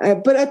not.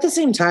 But at the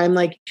same time,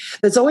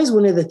 that's always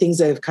one of the things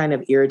that have kind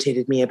of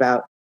irritated me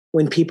about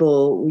when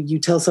you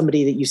tell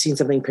somebody that you've seen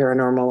something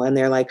paranormal and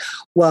they're like,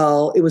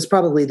 well, it was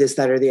probably this,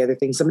 that, or the other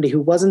thing, somebody who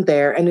wasn't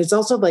there. And it's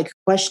also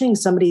questioning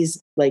somebody's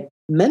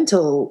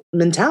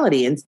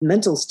mentality and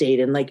mental state.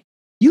 And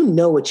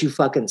what you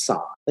fucking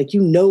saw, what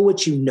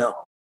you know.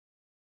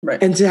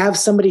 Right. And to have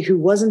somebody who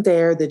wasn't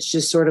there, that's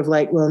just sort of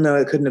well, no,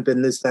 it couldn't have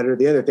been this, that, or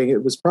the other thing.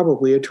 It was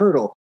probably a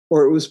turtle,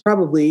 or it was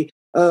probably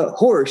a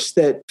horse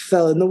that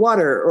fell in the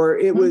water, or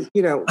it was,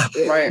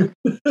 right.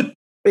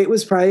 It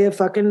was probably a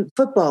fucking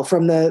football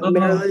from the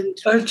Maryland.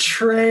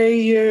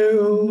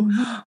 Atreyu.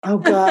 Oh,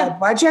 God.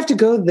 Why'd you have to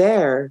go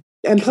there?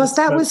 And plus,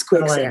 that was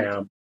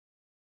quicksand.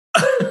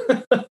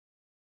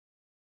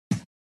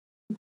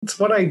 It's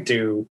what I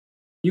do.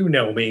 You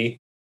know me.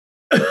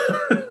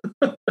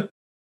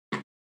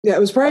 Yeah, it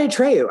was probably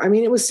Atreyu. I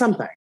mean, it was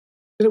something.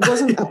 But it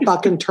wasn't a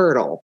fucking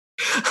turtle.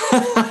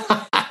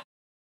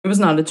 It was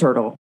not a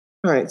turtle.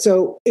 All right.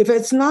 So if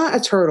it's not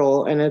a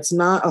turtle and it's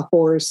not a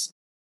horse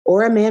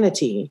or a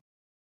manatee.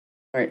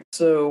 All right.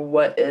 So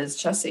what is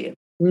Chessie?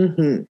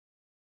 Mm-hmm.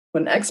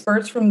 When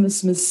experts from the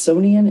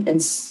Smithsonian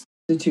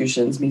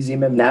Institution's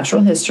Museum of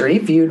Natural History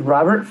viewed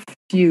Robert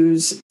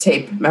Few's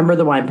tape, Remember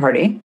the Wine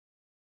Party,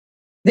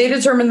 they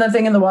determined the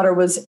thing in the water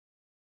was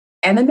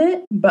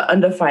animate but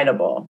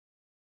undefinable.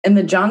 And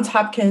the Johns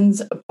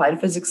Hopkins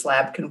Applied Physics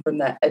Lab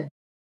confirmed that a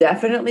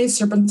definitely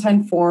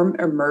serpentine form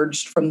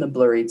emerged from the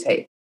blurry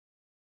tape.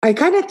 I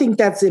kind of think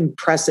that's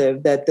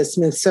impressive that the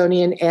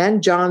Smithsonian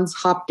and Johns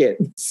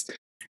Hopkins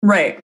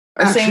are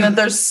saying that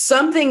there's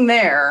something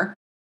there.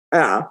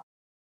 Yeah.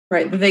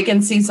 Right. That they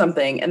can see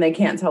something and they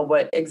can't tell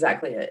what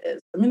exactly it is.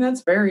 I mean,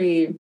 that's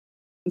very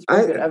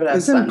good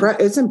evidence.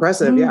 It's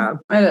impressive. Yeah.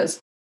 It is.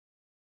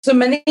 So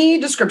many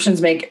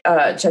descriptions make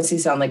Chessie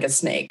sound like a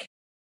snake.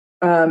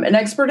 An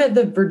expert at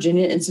the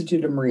Virginia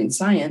Institute of Marine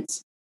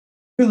Science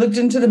who looked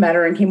into the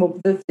matter and came up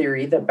with the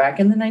theory that back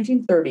in the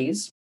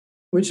 1930s,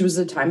 which was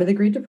the time of the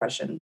Great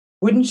Depression,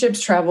 wooden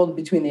ships traveled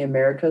between the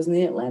Americas and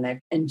the Atlantic,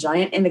 and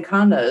giant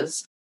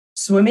anacondas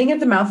swimming at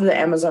the mouth of the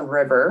Amazon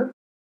River,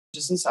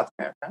 just in South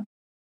America,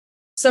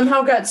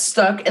 somehow got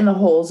stuck in the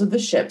hulls of the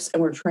ships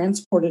and were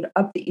transported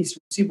up the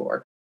eastern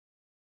seaboard.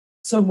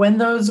 So when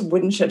those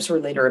wooden ships were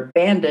later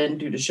abandoned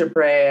due to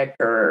shipwreck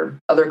or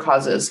other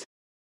causes,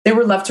 they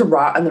were left to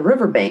rot on the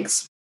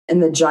riverbanks,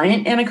 and the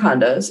giant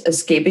anacondas,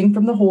 escaping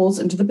from the holes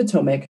into the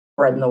Potomac,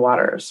 bred in the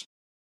waters.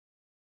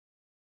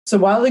 So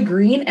while the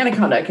green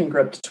anaconda can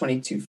grow up to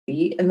 22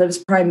 feet and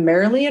lives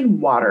primarily in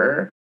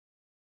water,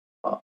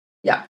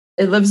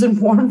 it lives in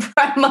warm.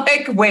 I'm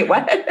like, wait,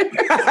 what?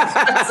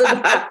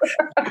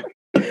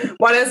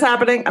 What is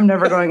happening? I'm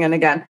never going in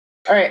again.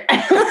 All right.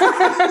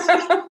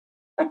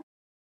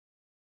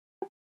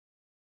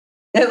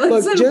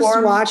 Look,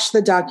 just watch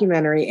the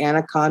documentary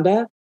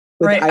Anaconda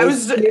with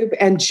Ice Cube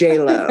and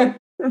J-Lo.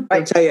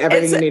 I'll tell you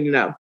everything you need to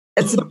know.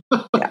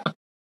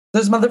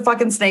 There's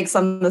motherfucking snakes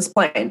on this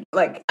plane.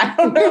 Like, I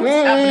don't know what's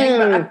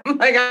happening, but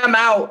I'm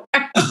out.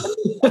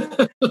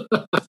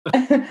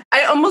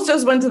 I almost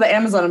just went to the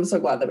Amazon. I'm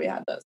so glad that we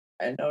had this.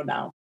 I know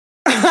now.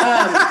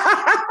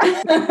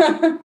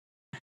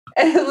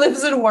 It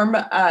lives in warm.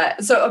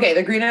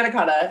 The green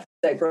anaconda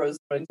that grows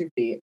 22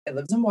 feet. It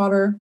lives in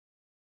water,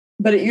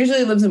 but it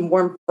usually lives in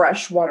warm,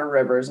 freshwater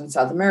rivers in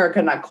South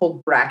America, not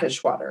cold,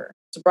 brackish water.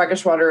 So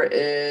brackish water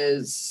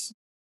is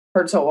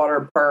part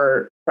saltwater,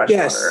 part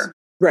freshwater. Yes.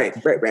 Right.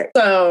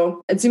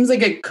 So it seems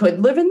like it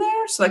could live in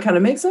there. So that kind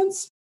of makes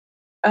sense.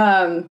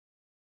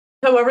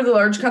 However, the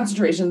large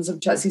concentrations of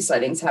Chessie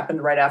sightings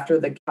happened right after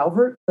the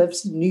Calvert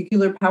Cliffs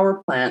nuclear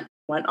power plant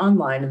went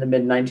online in the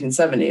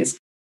mid-1970s.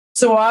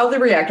 So while the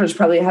reactors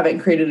probably haven't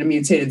created a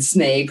mutated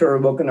snake or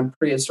awoken a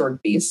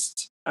prehistoric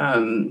beast,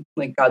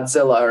 like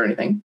Godzilla or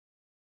anything.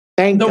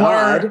 Thank God.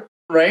 Water,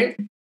 right?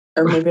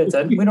 Or maybe it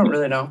did. We don't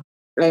really know.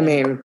 I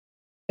mean,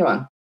 come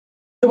on.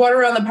 The water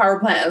around the power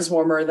plant is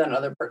warmer than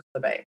other parts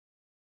of the bay.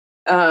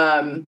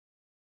 And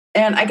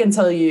I can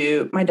tell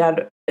you, my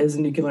dad is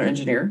a nuclear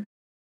engineer.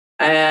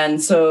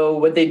 And so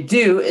what they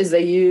do is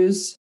they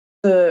use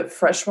the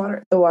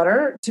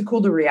water to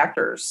cool the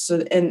reactors.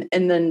 So, and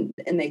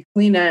they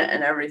clean it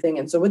and everything.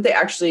 And so what they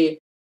actually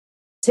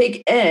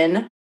take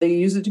in, they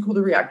use it to cool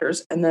the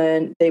reactors and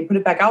then they put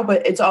it back out,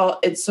 but it's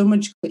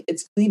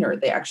cleaner.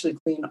 They actually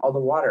clean all the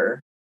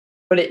water,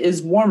 but it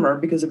is warmer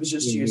because it was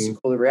just used to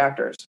cool the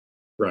reactors.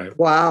 Right.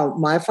 Wow.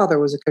 My father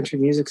was a country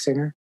music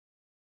singer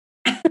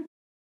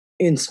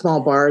in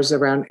small bars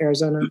around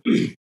Arizona.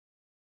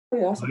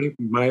 Awesome.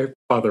 My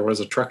father was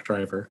a truck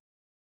driver.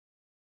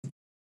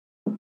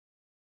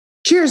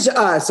 Cheers to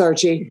us,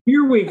 Archie.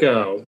 Here we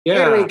go.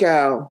 Yeah. Here we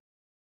go.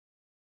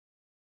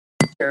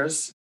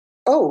 Cheers.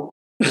 Oh.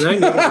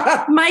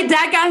 My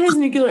dad got his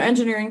nuclear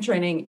engineering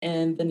training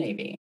in the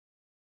Navy.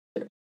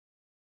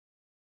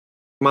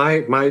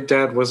 My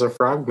dad was a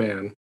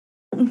frogman.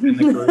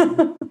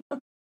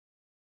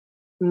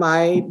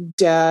 My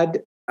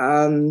dad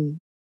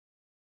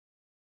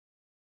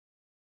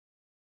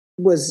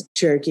was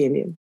Cherokee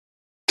Indian.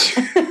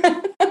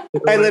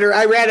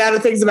 I ran out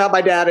of things about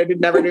my dad. I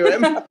never knew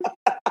him.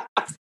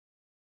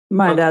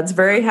 My dad's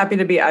very happy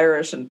to be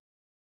Irish, and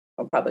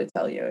I'll probably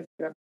tell you if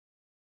you ever.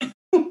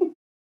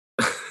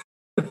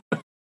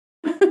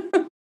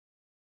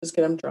 Just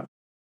get him drunk.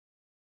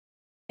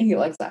 And he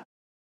likes that.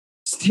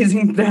 Just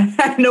teasing that.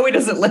 I know he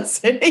doesn't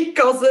listen. He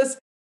calls this.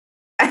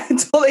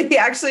 He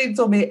actually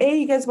told me, hey,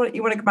 you guys want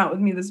to come out with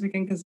me this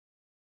weekend? Because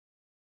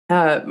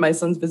my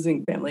son's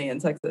visiting family in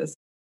Texas.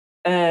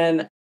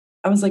 And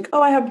I was like,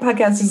 oh, I have a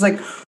podcast. He's like,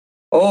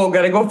 oh,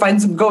 gotta go find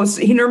some ghosts.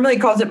 He normally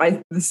calls it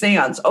the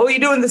seance. Oh, you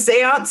doing the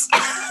seance?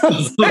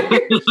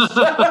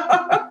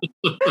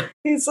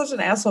 He's such an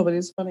asshole, but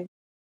he's funny.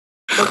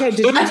 Okay,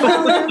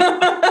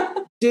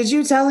 did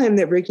you tell him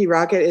that Ricky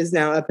Rocket is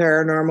now a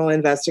paranormal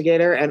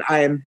investigator and I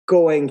am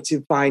going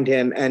to find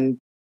him and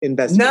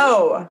investigate?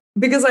 No,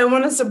 because I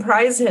want to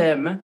surprise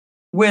him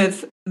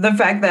with the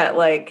fact that,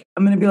 like,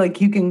 I'm going to be like,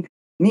 you can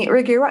meet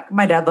Ricky Rocket.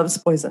 My dad loves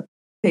poison.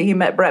 He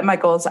met Bret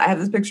Michaels. I have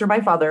this picture of my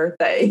father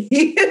that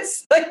he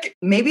is like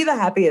maybe the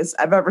happiest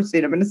I've ever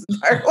seen him in his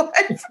entire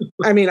life.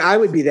 I mean, I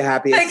would be the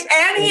happiest. Like,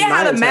 and he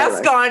had a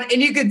mask on, and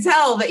you could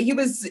tell he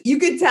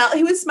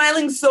was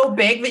smiling so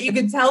big that you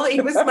could tell that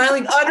he was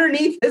smiling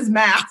underneath his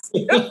mask.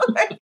 You know?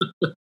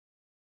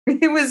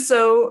 He was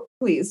so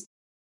pleased.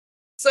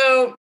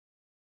 So,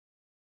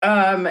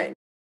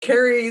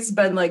 Carrie's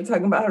been like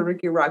talking about how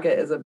Ricky Rocket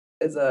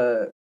is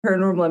a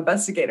paranormal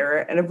investigator,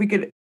 and if we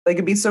could. Like,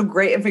 it'd be so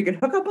great if we could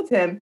hook up with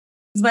him,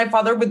 because my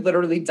father would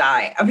literally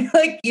die. I'd be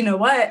like, you know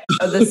what?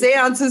 The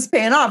seance is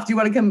paying off. Do you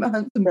want to come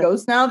hunt some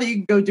ghosts now that you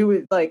can go do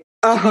it? Like,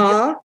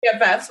 get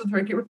fast with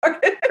Ricky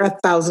Rocket.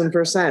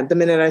 1,000%. The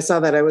minute I saw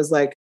that, I was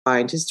like,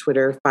 find his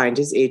Twitter, find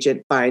his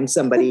agent, find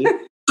somebody.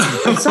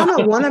 I saw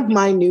that one of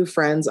my new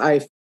friends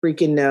I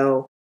freaking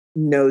know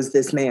knows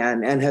this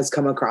man and has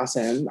come across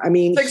him. I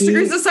mean, 6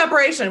 degrees of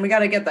separation. We got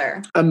to get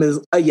there.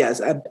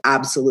 Yes,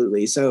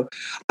 absolutely. So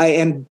I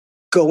am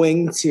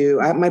going to,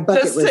 my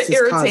bucket list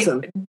is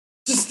constant.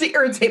 Just to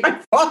irritate my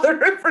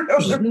father for no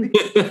reason.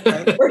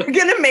 We're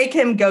going to make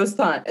him ghost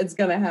hunt. It's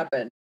going to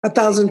happen.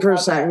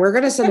 1,000%. We're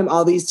going to send him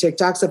all these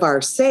TikToks of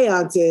our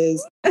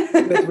seances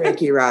with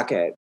Reiki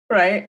Rocket.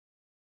 Right?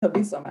 He'll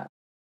be so mad.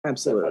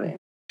 Absolutely.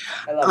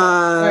 I love it.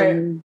 All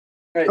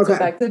right. Okay. So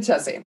back to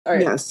Chessie. All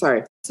right. Yeah,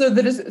 sorry. So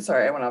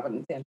sorry, I went off on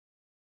a tangent.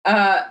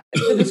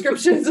 The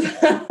descriptions.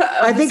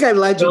 I think I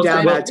led you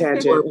down that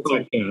tangent.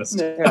 Yeah,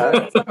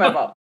 it's not my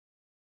fault.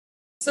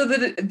 So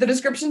the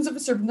descriptions of a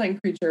serpentine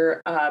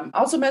creature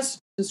also match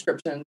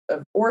descriptions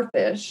of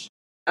oarfish,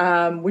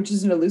 which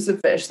is an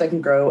elusive fish that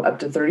can grow up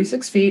to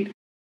 36 feet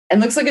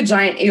and looks like a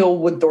giant eel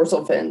with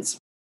dorsal fins.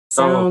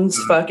 Sounds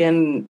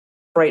fucking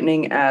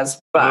frightening as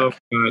fuck.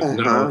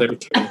 No,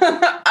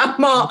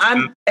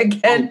 I'm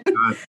again.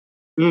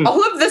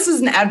 All of this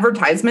is an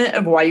advertisement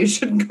of why you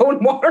shouldn't go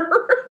in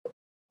water.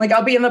 Like,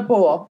 I'll be in the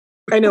pool.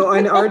 I know,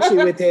 and Archie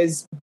with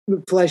his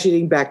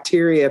flesh-eating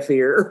bacteria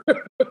fear.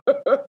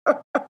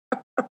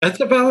 That's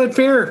a valid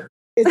fear.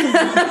 Okay,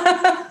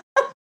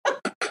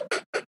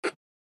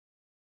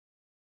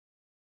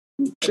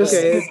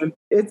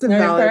 it's a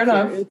valid fair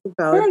enough. fear. It's a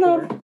valid fair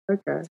enough. fear.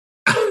 Okay.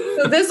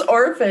 So this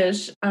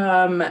oarfish,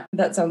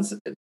 that sounds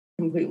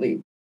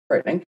completely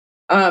frightening,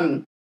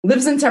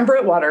 lives in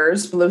temperate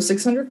waters below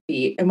 600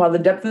 feet, and while the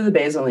depth of the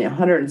bay is only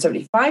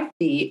 175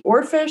 feet,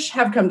 oarfish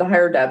have come to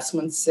higher depths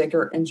when sick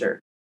or injured.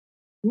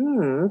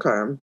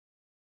 Okay.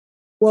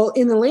 Well,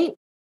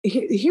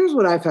 here's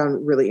what I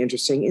found really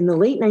interesting. In the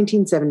late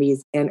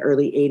 1970s and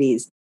early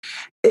 80s,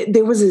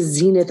 there was a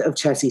zenith of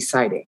Chessie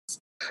sightings.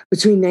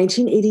 Between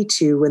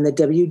 1982, when the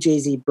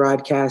WJZ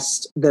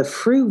broadcast the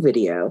Frew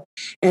video,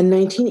 and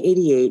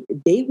 1988,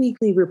 Bay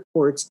Weekly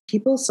reports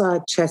people saw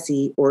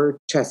Chessie or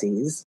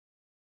Chessies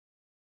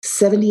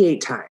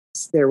 78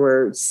 times. There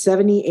were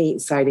 78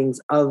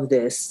 sightings of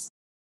this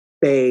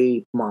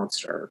bay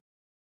monster.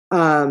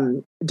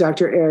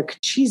 Dr. Eric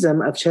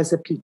Chisholm of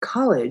Chesapeake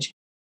College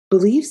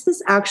believes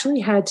this actually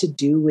had to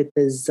do with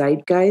the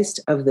zeitgeist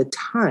of the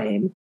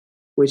time,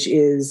 which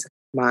is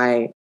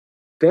my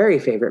very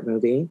favorite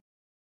movie.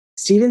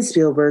 Steven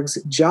Spielberg's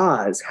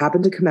Jaws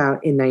happened to come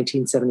out in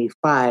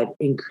 1975,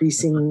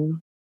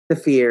 increasing the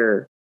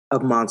fear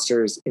of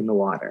monsters in the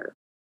water.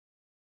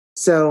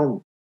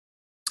 So,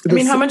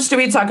 how much do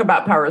we talk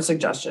about power of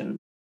suggestion?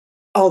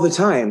 All the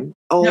time.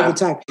 The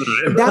time.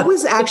 That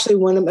was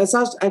actually that's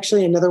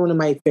actually another one of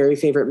my very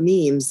favorite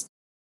memes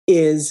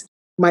is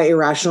my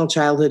irrational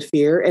childhood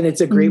fear. And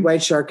it's a great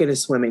white shark in a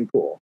swimming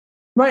pool.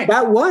 Right.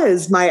 That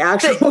was my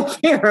actual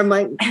fear. I'm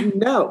like,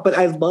 no, but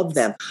I love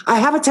them. I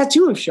have a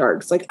tattoo of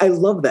sharks. Like, I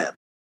love them.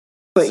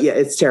 But yeah,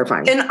 it's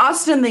terrifying. In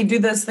Austin, they do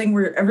this thing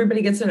where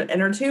everybody gets in an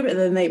inner tube and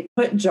then they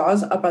put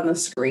Jaws up on the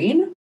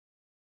screen.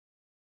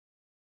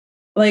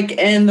 Like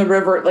in the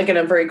river, like in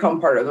a very calm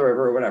part of the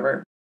river or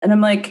whatever. And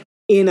I'm like,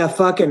 in a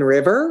fucking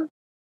river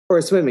or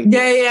a swimming pool?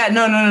 Yeah.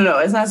 No.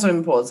 It's not a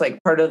swimming pool. It's like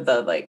part of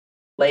the like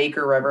lake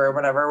or river or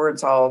whatever where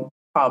it's all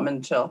calm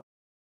and chill.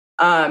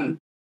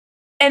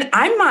 And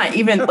I'm not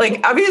even like,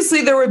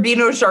 obviously there would be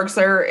no sharks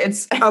there.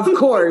 It's of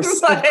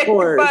course. But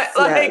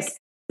like,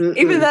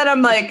 even then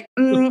I'm like,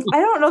 I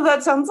don't know.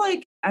 That sounds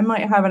like I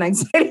might have an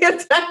anxiety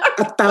attack.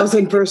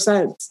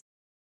 1,000%.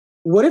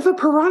 What if a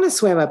piranha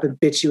swam up and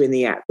bit you in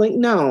the ass? Like,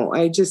 no,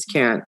 I just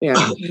can't.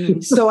 Yeah.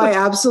 So I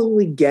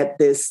absolutely get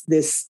this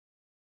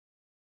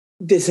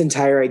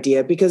entire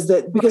idea because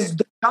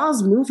the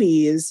Jaws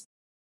movies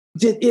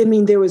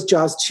there was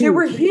Jaws 2. They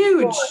were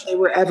huge. They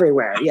were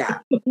everywhere. Yeah.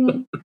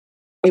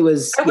 I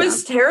was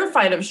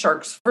terrified of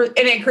sharks and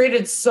it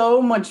created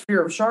so much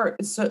fear of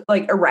sharks. So,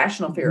 like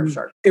irrational fear of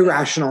sharks.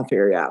 Irrational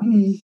fear. Yeah.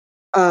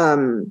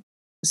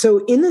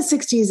 So in the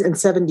 60s and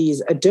 70s,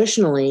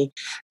 additionally,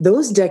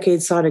 those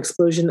decades saw an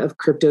explosion of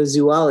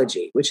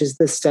cryptozoology, which is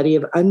the study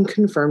of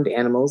unconfirmed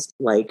animals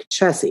like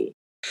Chessie.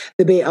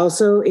 The bay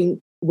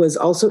was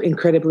also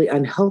incredibly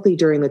unhealthy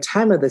during the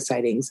time of the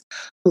sightings.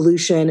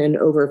 Pollution and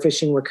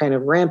overfishing were kind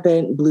of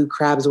rampant. Blue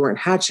crabs weren't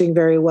hatching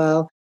very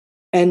well.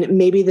 And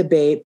maybe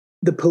the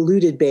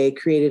polluted bay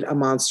created a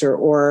monster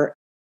or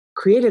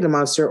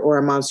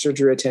a monster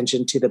drew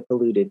attention to the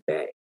polluted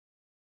bay.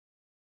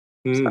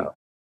 So,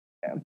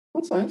 yeah.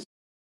 That's nice.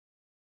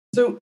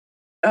 So,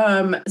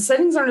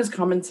 sightings aren't as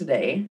common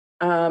today,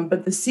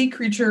 but the sea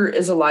creature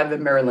is alive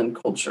in Maryland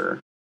culture.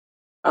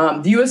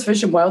 The U.S.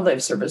 Fish and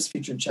Wildlife Service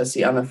featured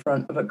Chessie on the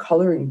front of a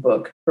coloring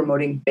book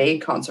promoting bay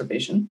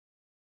conservation.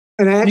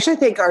 And I actually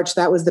think, Arch,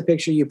 that was the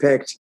picture you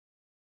picked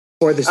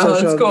for the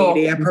social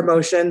media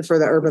promotion for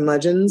the urban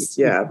legends.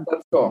 Yeah.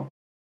 That's cool.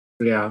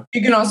 Yeah.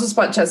 You can also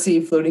spot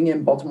Chessie floating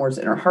in Baltimore's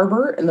Inner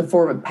Harbor in the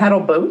form of paddle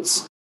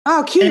boats.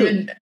 Oh,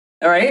 cute.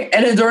 All right.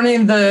 And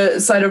adorning the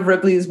site of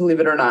Ripley's Believe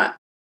It or Not.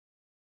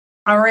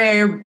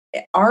 RAR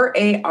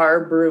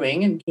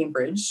Brewing in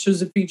Cambridge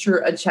shows a feature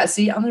a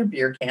Chessie on their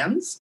beer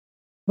cans,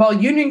 while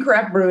Union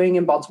Craft Brewing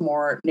in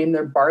Baltimore named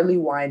their barley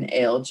wine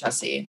ale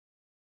Chessie.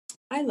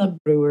 I love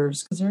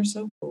brewers because they're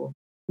so cool.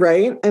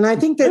 Right. And I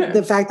think that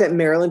the fact that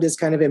Maryland is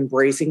kind of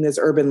embracing this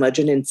urban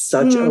legend in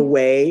such a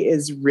way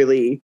is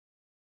really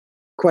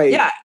quite,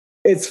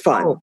 it's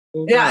fun.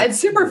 Yeah, it's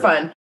super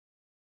fun.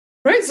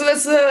 Right, so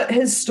that's the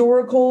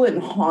historical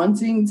and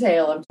haunting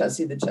tale of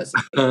Chessie the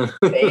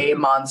Chesapeake Bay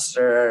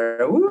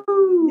Monster.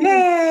 Woo!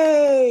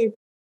 Yay!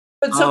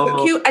 But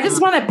so cute. I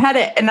just want to pet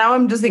it, and now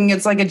I'm just thinking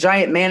it's like a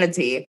giant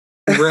manatee.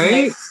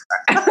 Right?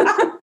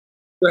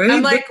 Right?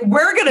 I'm like,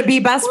 we're going to be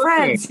best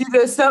friends. You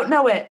just don't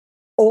know it.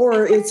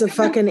 Or it's a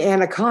fucking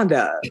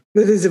anaconda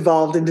that has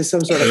evolved into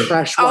some sort of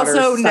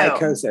freshwater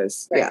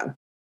psychosis. No. Right.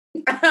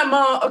 Yeah. I'm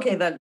all, okay,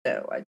 then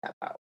no, I tap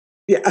out.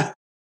 Yeah.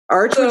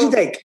 Arch, what'd you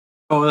think?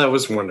 Oh, that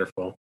was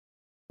wonderful.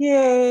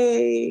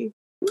 Yay.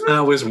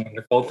 That was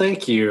wonderful.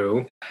 Thank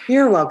you.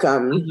 You're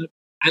welcome.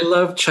 I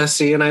love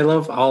Chessie, and I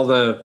love all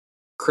the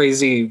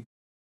crazy,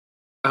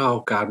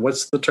 oh God,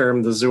 what's the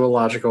term? The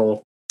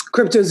zoological...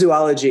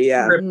 Cryptozoology,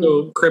 yeah.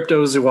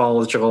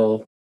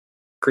 Cryptozoological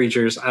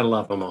creatures. I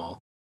love them all.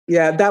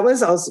 Yeah, that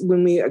was also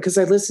when because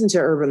I listened to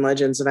Urban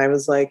Legends and I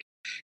was like,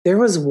 there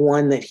was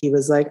one that he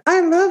was like,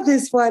 I love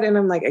this one. And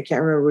I'm like, I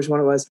can't remember which one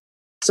it was.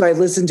 So I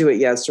listened to it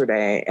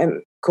yesterday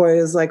and Coy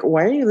was like,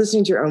 why are you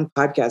listening to your own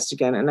podcast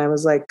again? And I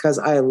was like, because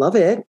I love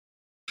it.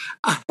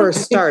 For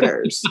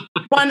starters.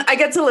 One, I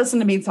get to listen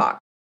to me talk.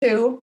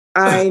 Two,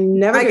 I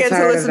never get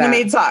to listen to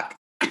me talk.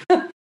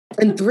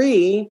 And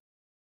three,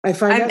 I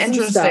find out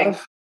some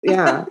stuff.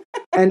 Yeah.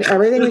 And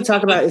everything we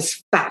talk about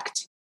is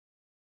fact.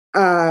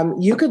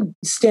 You could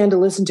stand to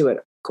listen to it,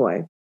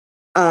 Coy.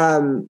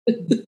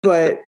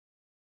 But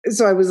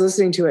so I was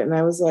listening to it and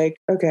I was like,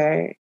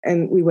 okay.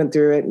 And we went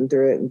through it and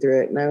through it and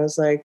through it. And I was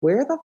like,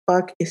 where the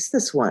fuck is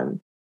this one?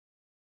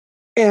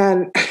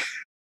 And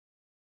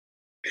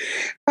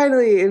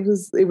finally it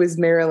was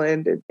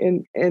Maryland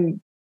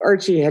and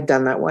Archie had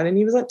done that one and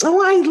he was like,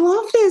 oh, I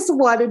love this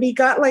one. And he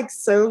got like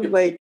so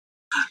like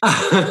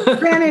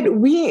granted,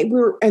 we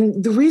were,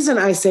 and the reason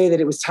I say that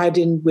it was tied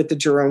in with the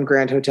Jerome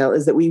Grand Hotel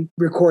is that we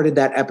recorded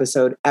that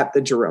episode at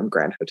the Jerome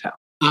Grand Hotel.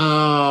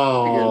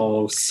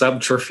 Oh,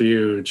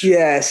 subterfuge.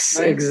 Yes,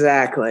 right?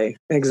 Exactly.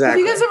 Have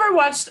you guys ever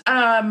watched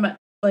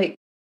like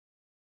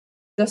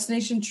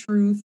Destination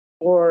Truth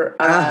or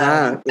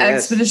yes.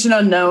 Expedition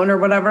Unknown or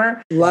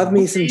whatever? Love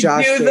me some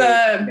Josh.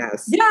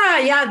 Yes.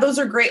 Yeah, those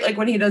are great. Like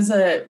when he does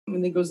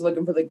when he goes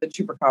looking for like the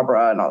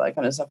chupacabra and all that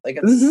kind of stuff. Like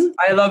it's,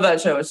 I love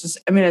that show. It's just,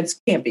 I mean, it's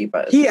campy,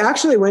 but he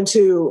actually went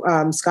to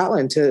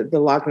Scotland to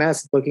the Loch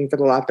Ness looking for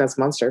the Loch Ness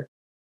monster.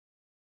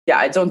 Yeah,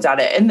 I don't doubt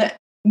it. And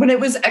when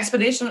it was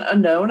Expedition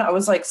Unknown, I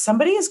was like,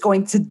 somebody is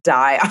going to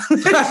die on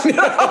this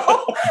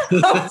show.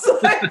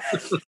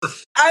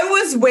 I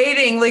was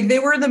waiting, like they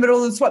were in the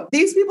middle of the swamp.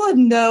 These people had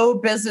no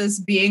business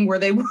being where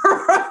they were.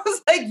 I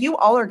was like, you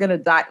all are going to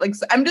die. Like,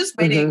 so I'm just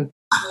waiting,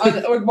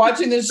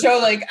 watching this show.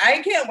 Like, I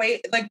can't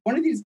wait. Like, one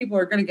of these people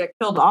are going to get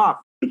killed off.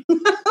 Like,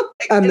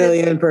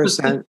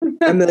 1,000,000%.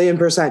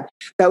 1,000,000%.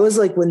 That was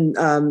like when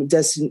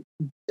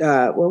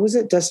what was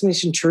it?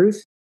 Destination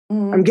Truth?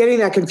 I'm getting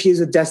that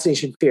confused with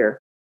Destination Fear.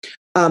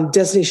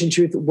 Destination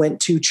Truth went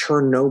to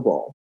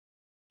Chernobyl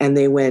and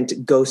they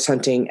went ghost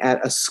hunting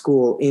at a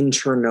school in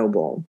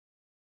Chernobyl.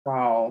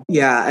 Wow.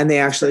 Yeah. And they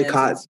actually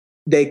caught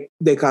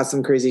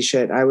some crazy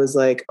shit. I was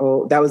like,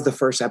 oh, that was the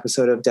first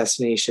episode of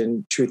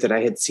Destination Truth that I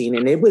had seen.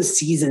 And it was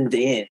seasoned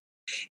in.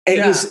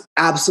 It was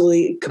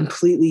absolutely,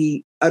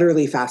 completely,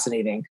 utterly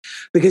fascinating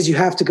because you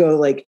have to go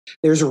like,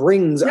 there's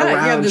rings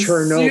around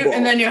Chernobyl.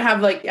 And then you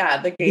have like,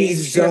 the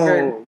gauge,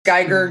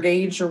 Geiger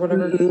gauge or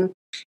whatever. Mm-hmm.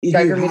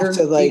 Geiger meter,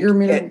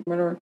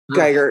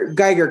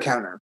 Geiger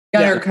counter.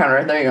 Geiger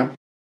counter. There you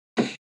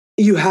go.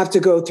 You have to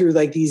go through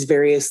like these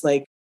various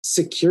like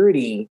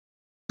security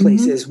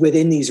places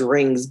within these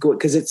rings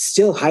because it's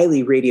still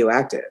highly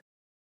radioactive.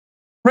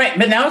 Right,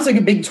 but now it's like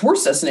a big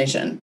tourist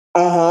destination.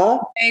 Like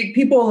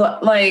people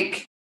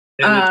like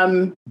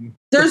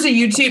there's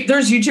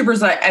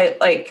YouTubers that I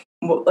like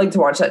to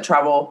watch that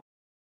travel.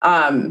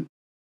 And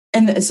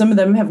some of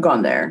them have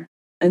gone there.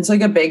 And it's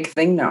like a big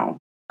thing now.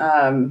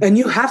 And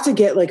you have to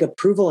get like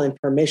approval and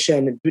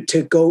permission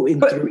to go in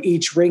through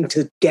each ring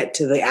to get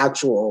to the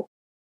actual.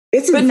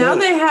 But now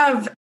they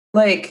have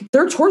like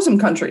they're tourism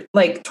companies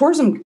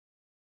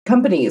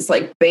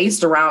like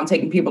based around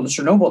taking people to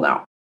Chernobyl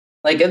now.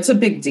 Like it's a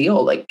big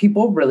deal. Like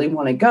people really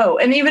want to go,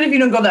 and even if you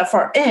don't go that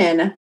far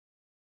in,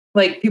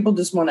 like people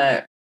just want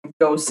to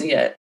go see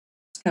it.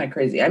 It's kind of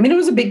crazy. I mean, it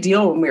was a big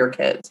deal when we were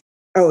kids.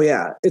 Oh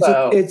yeah,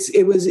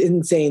 it was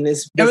insane.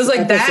 It was like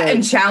episode, that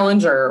and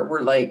Challenger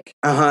were like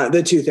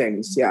the two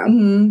things. Yeah,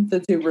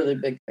 the two really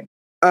big things.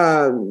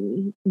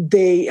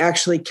 They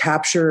actually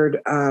captured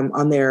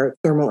on their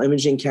thermal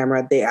imaging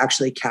camera. They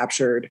actually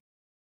captured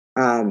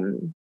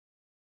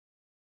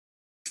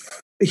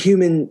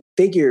human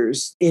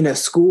figures in a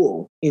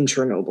school in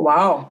Chernobyl.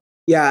 Wow.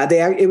 Yeah, I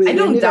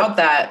don't doubt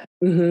that.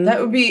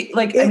 That would be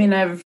like. I mean,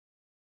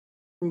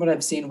 from what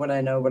I've seen, what I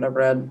know, what I've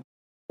read.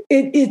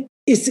 It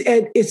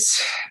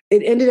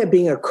ended up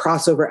being a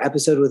crossover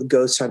episode with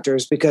Ghost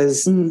Hunters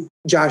because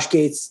Josh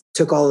Gates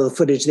took all of the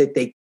footage that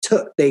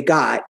they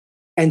got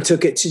and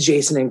took it to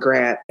Jason and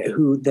Grant,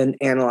 who then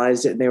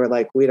analyzed it, and they were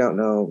like, "We don't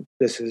know.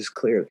 This is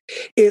clear.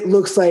 It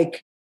looks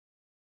like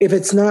if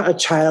it's not a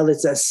child,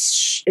 it's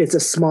a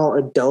small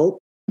adult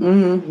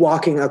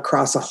walking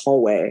across a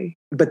hallway."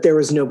 But there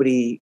was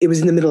nobody. It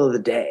was in the middle of the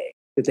day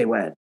that they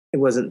went. It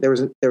wasn't. There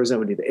was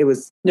nobody. It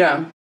was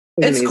It's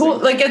amazing. cool.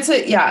 Like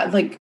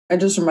like it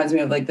just reminds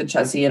me of like the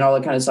Chessie and all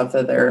that kind of stuff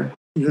that they're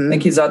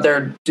like he's out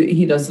there.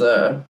 He does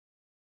the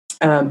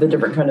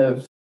different kind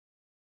of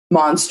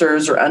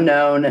monsters or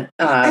unknown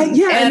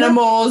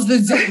animals. The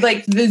zoo,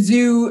 like the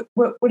zoo.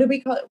 What do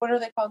we call it? What are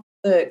they called?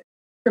 The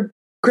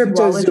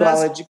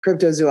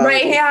Cryptozoology.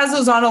 Right, he has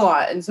those on a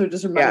lot, and so it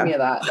just reminded me of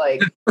that.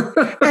 Like,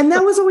 and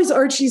that was always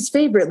Archie's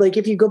favorite. Like,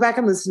 if you go back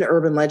and listen to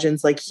Urban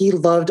Legends, like he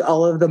loved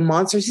all of the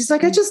monsters. He's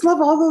like, I just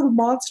love all the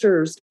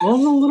monsters. All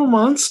the little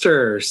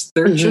monsters.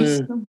 They're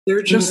just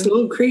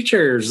little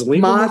creatures.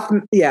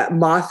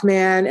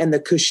 Mothman and the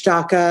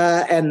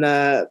Kushtaka and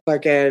the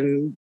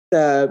fucking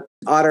the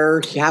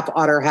otter, half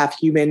otter, half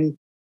human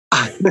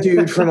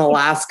dude from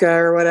Alaska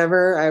or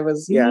whatever. I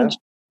was Be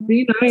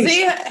nice.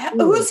 See,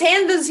 whose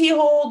hand does he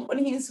hold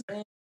when he's?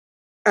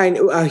 I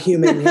know a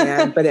human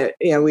hand, but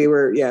we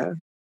were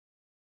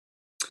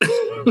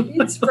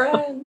It's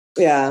friends.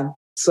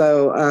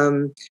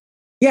 So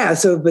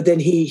but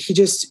then he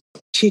just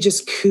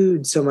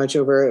cooed so much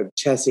over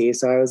Chessie.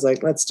 So I was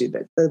like, let's do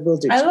that. We'll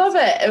do. I love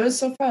it. It was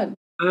so fun.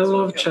 I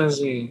love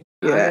Chessie.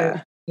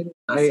 Yeah,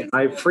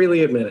 I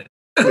freely admit it.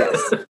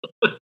 Yes.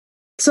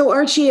 So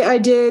Archie, I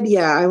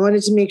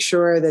wanted to make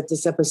sure that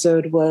this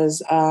episode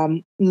was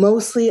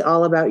mostly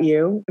all about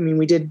you. I mean,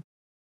 we did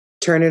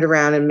turn it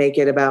around and make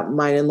it about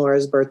mine and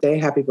Laura's birthday.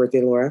 Happy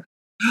birthday, Laura.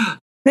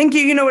 Thank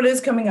you. You know, it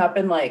is coming up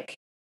in like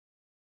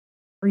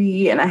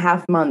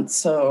 3.5 months.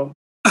 So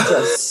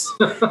just,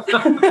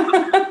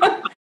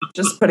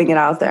 just putting it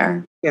out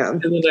there. Yeah. In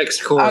the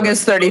next quarter.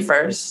 August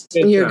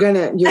 31st. You're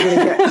gonna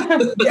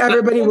get,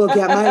 everybody will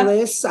get my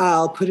list.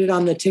 I'll put it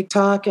on the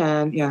TikTok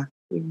and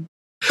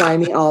buy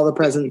me all the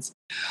presents.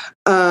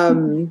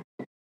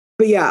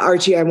 But yeah,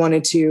 Archie, I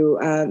wanted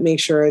to make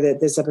sure that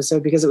this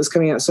episode, because it was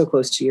coming out so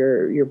close to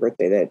your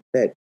birthday,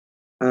 that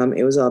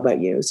it was all about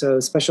you. So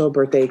special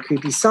birthday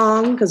creepy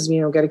song, because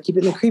got to keep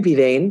it in the creepy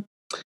vein.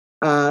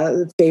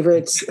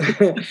 Favorite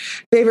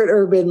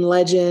urban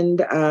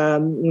legend,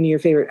 one of your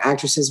favorite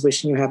actresses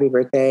wishing you happy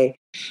birthday.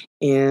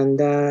 And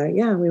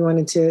we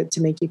wanted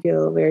to make you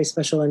feel very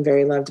special and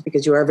very loved,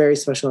 because you are very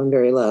special and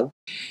very loved.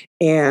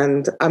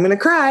 And I'm gonna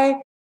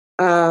cry.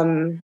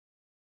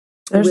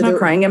 There's no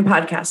crying in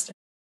podcasting.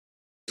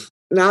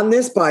 Not in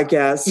this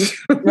podcast.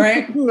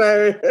 Right?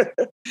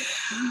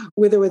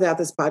 With or without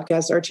this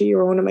podcast, Archie, you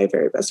are one of my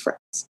very best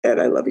friends. And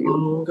I love you.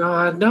 Oh,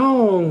 God,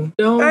 no.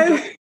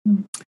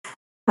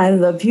 I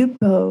love you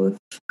both.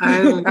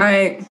 All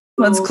right.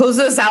 Let's close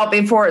this out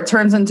before it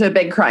turns into a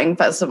big crying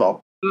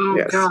festival. Oh,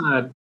 yes.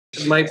 God.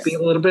 It might be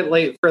a little bit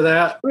late for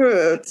that.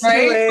 It's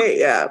right? Late,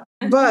 yeah.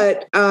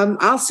 But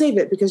I'll save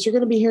it, because you're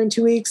going to be here in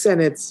 2 weeks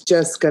and it's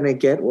just going to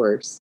get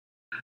worse.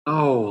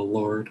 Oh,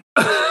 Lord.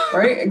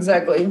 Right?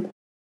 Exactly.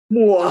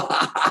 All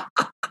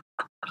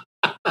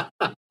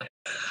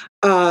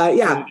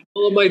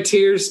of my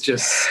tears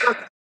just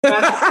suck.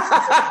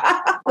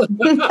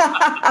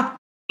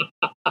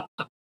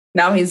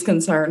 Now he's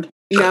concerned.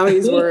 Now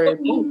he's worried.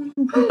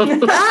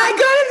 I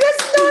got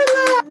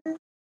it.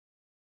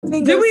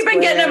 Dude, we've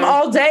been getting him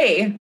all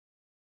day.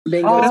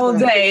 All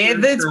day.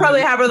 It's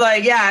probably happened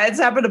it's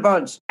happened a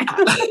bunch.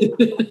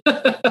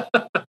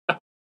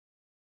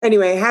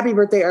 Anyway, happy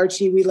birthday,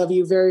 Archie. We love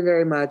you very,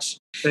 very much.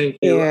 Thank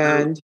you.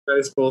 And you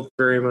guys both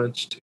very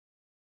much too.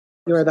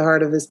 You are the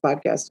heart of this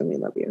podcast, and we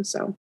love you.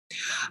 So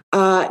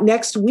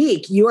next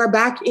week, you are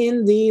back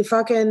in the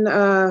fucking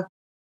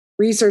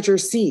researcher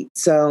seat.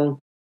 So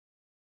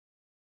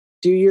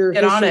do your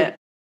get on it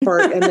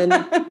part, and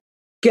then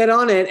get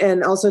on it,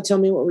 and also tell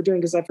me what we're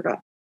doing, because I forgot.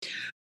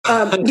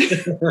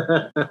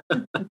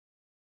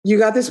 You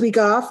got this week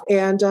off,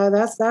 and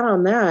that's that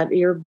on that.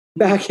 You're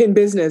back in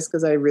business,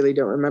 because I really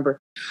don't remember.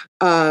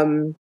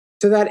 To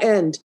that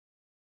end,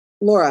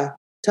 Laura,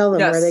 tell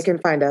them where they can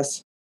find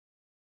us.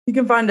 You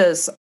can find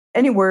us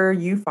anywhere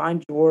you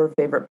find your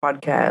favorite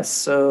podcasts.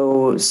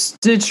 So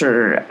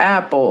Stitcher,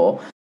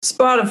 Apple,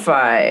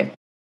 Spotify,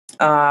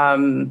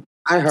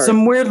 iHeart.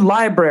 Some weird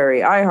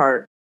library,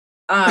 iHeart.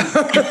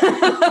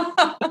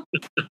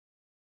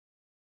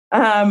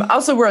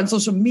 Also, we're on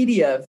social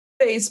media: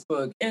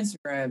 Facebook,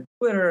 Instagram,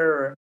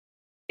 Twitter,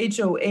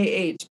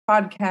 HOAH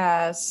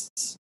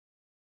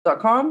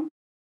podcasts.com.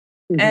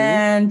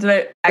 And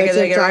I get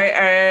it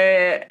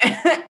right.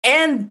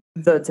 And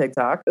the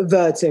TikTok.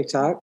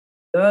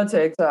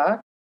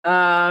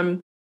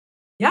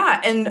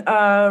 And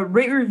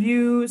rate,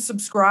 review,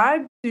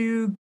 subscribe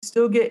to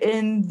still get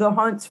in the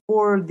hunt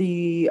for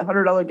the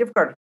 $100 gift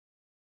card.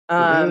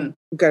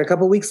 We've got a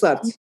couple weeks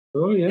left.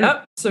 Oh, yeah.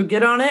 Yep. So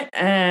get on it,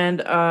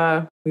 and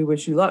we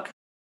wish you luck.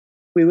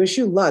 We wish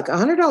you luck.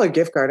 $100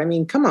 gift card. I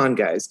mean, come on,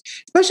 guys.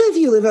 Especially if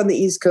you live on the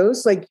East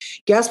Coast, like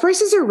gas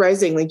prices are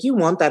rising. Like you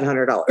want that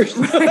 $100.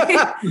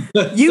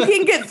 Right? You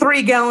can get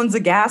 3 gallons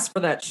of gas for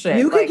that shit.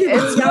 You can get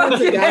 3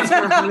 gallons of gas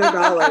for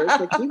 $100.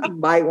 Like you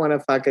might want to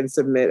fucking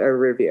submit a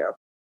review.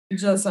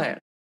 Just saying.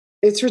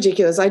 It's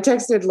ridiculous. I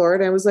texted Laura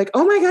and I was like,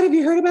 "Oh my God, have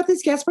you heard about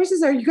these gas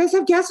prices? Are you guys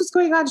have gas? What's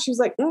going on?" She was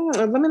like,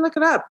 "Let me look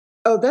it up."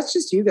 Oh, that's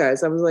just you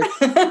guys. I was like,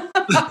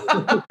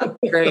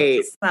 great.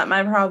 It's not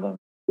my problem.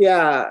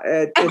 Yeah.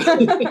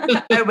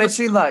 I wish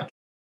you luck.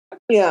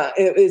 Yeah,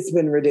 it's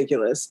been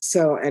ridiculous.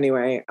 So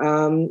anyway,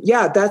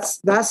 yeah, that's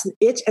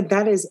it. And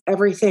that is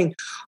everything.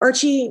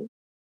 Archie,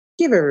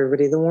 give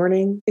everybody the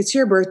warning. It's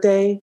your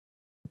birthday.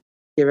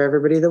 Give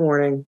everybody the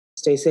warning.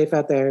 Stay safe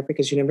out there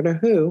because you never know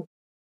who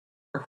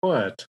or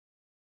what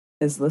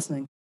is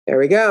listening. There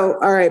we go.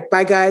 All right.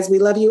 Bye, guys. We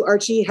love you,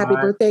 Archie. Happy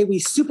birthday. We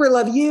super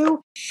love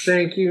you.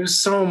 Thank you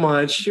so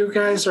much. You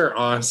guys are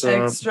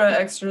awesome.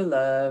 Extra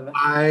love.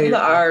 The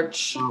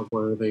Arch. Not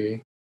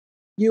worthy.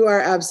 You are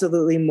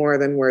absolutely more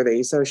than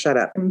worthy. So shut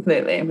up.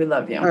 Completely. We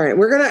love you. All right.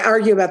 We're going to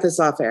argue about this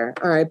off air.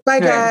 All right. Bye,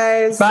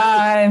 guys.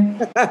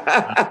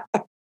 Bye.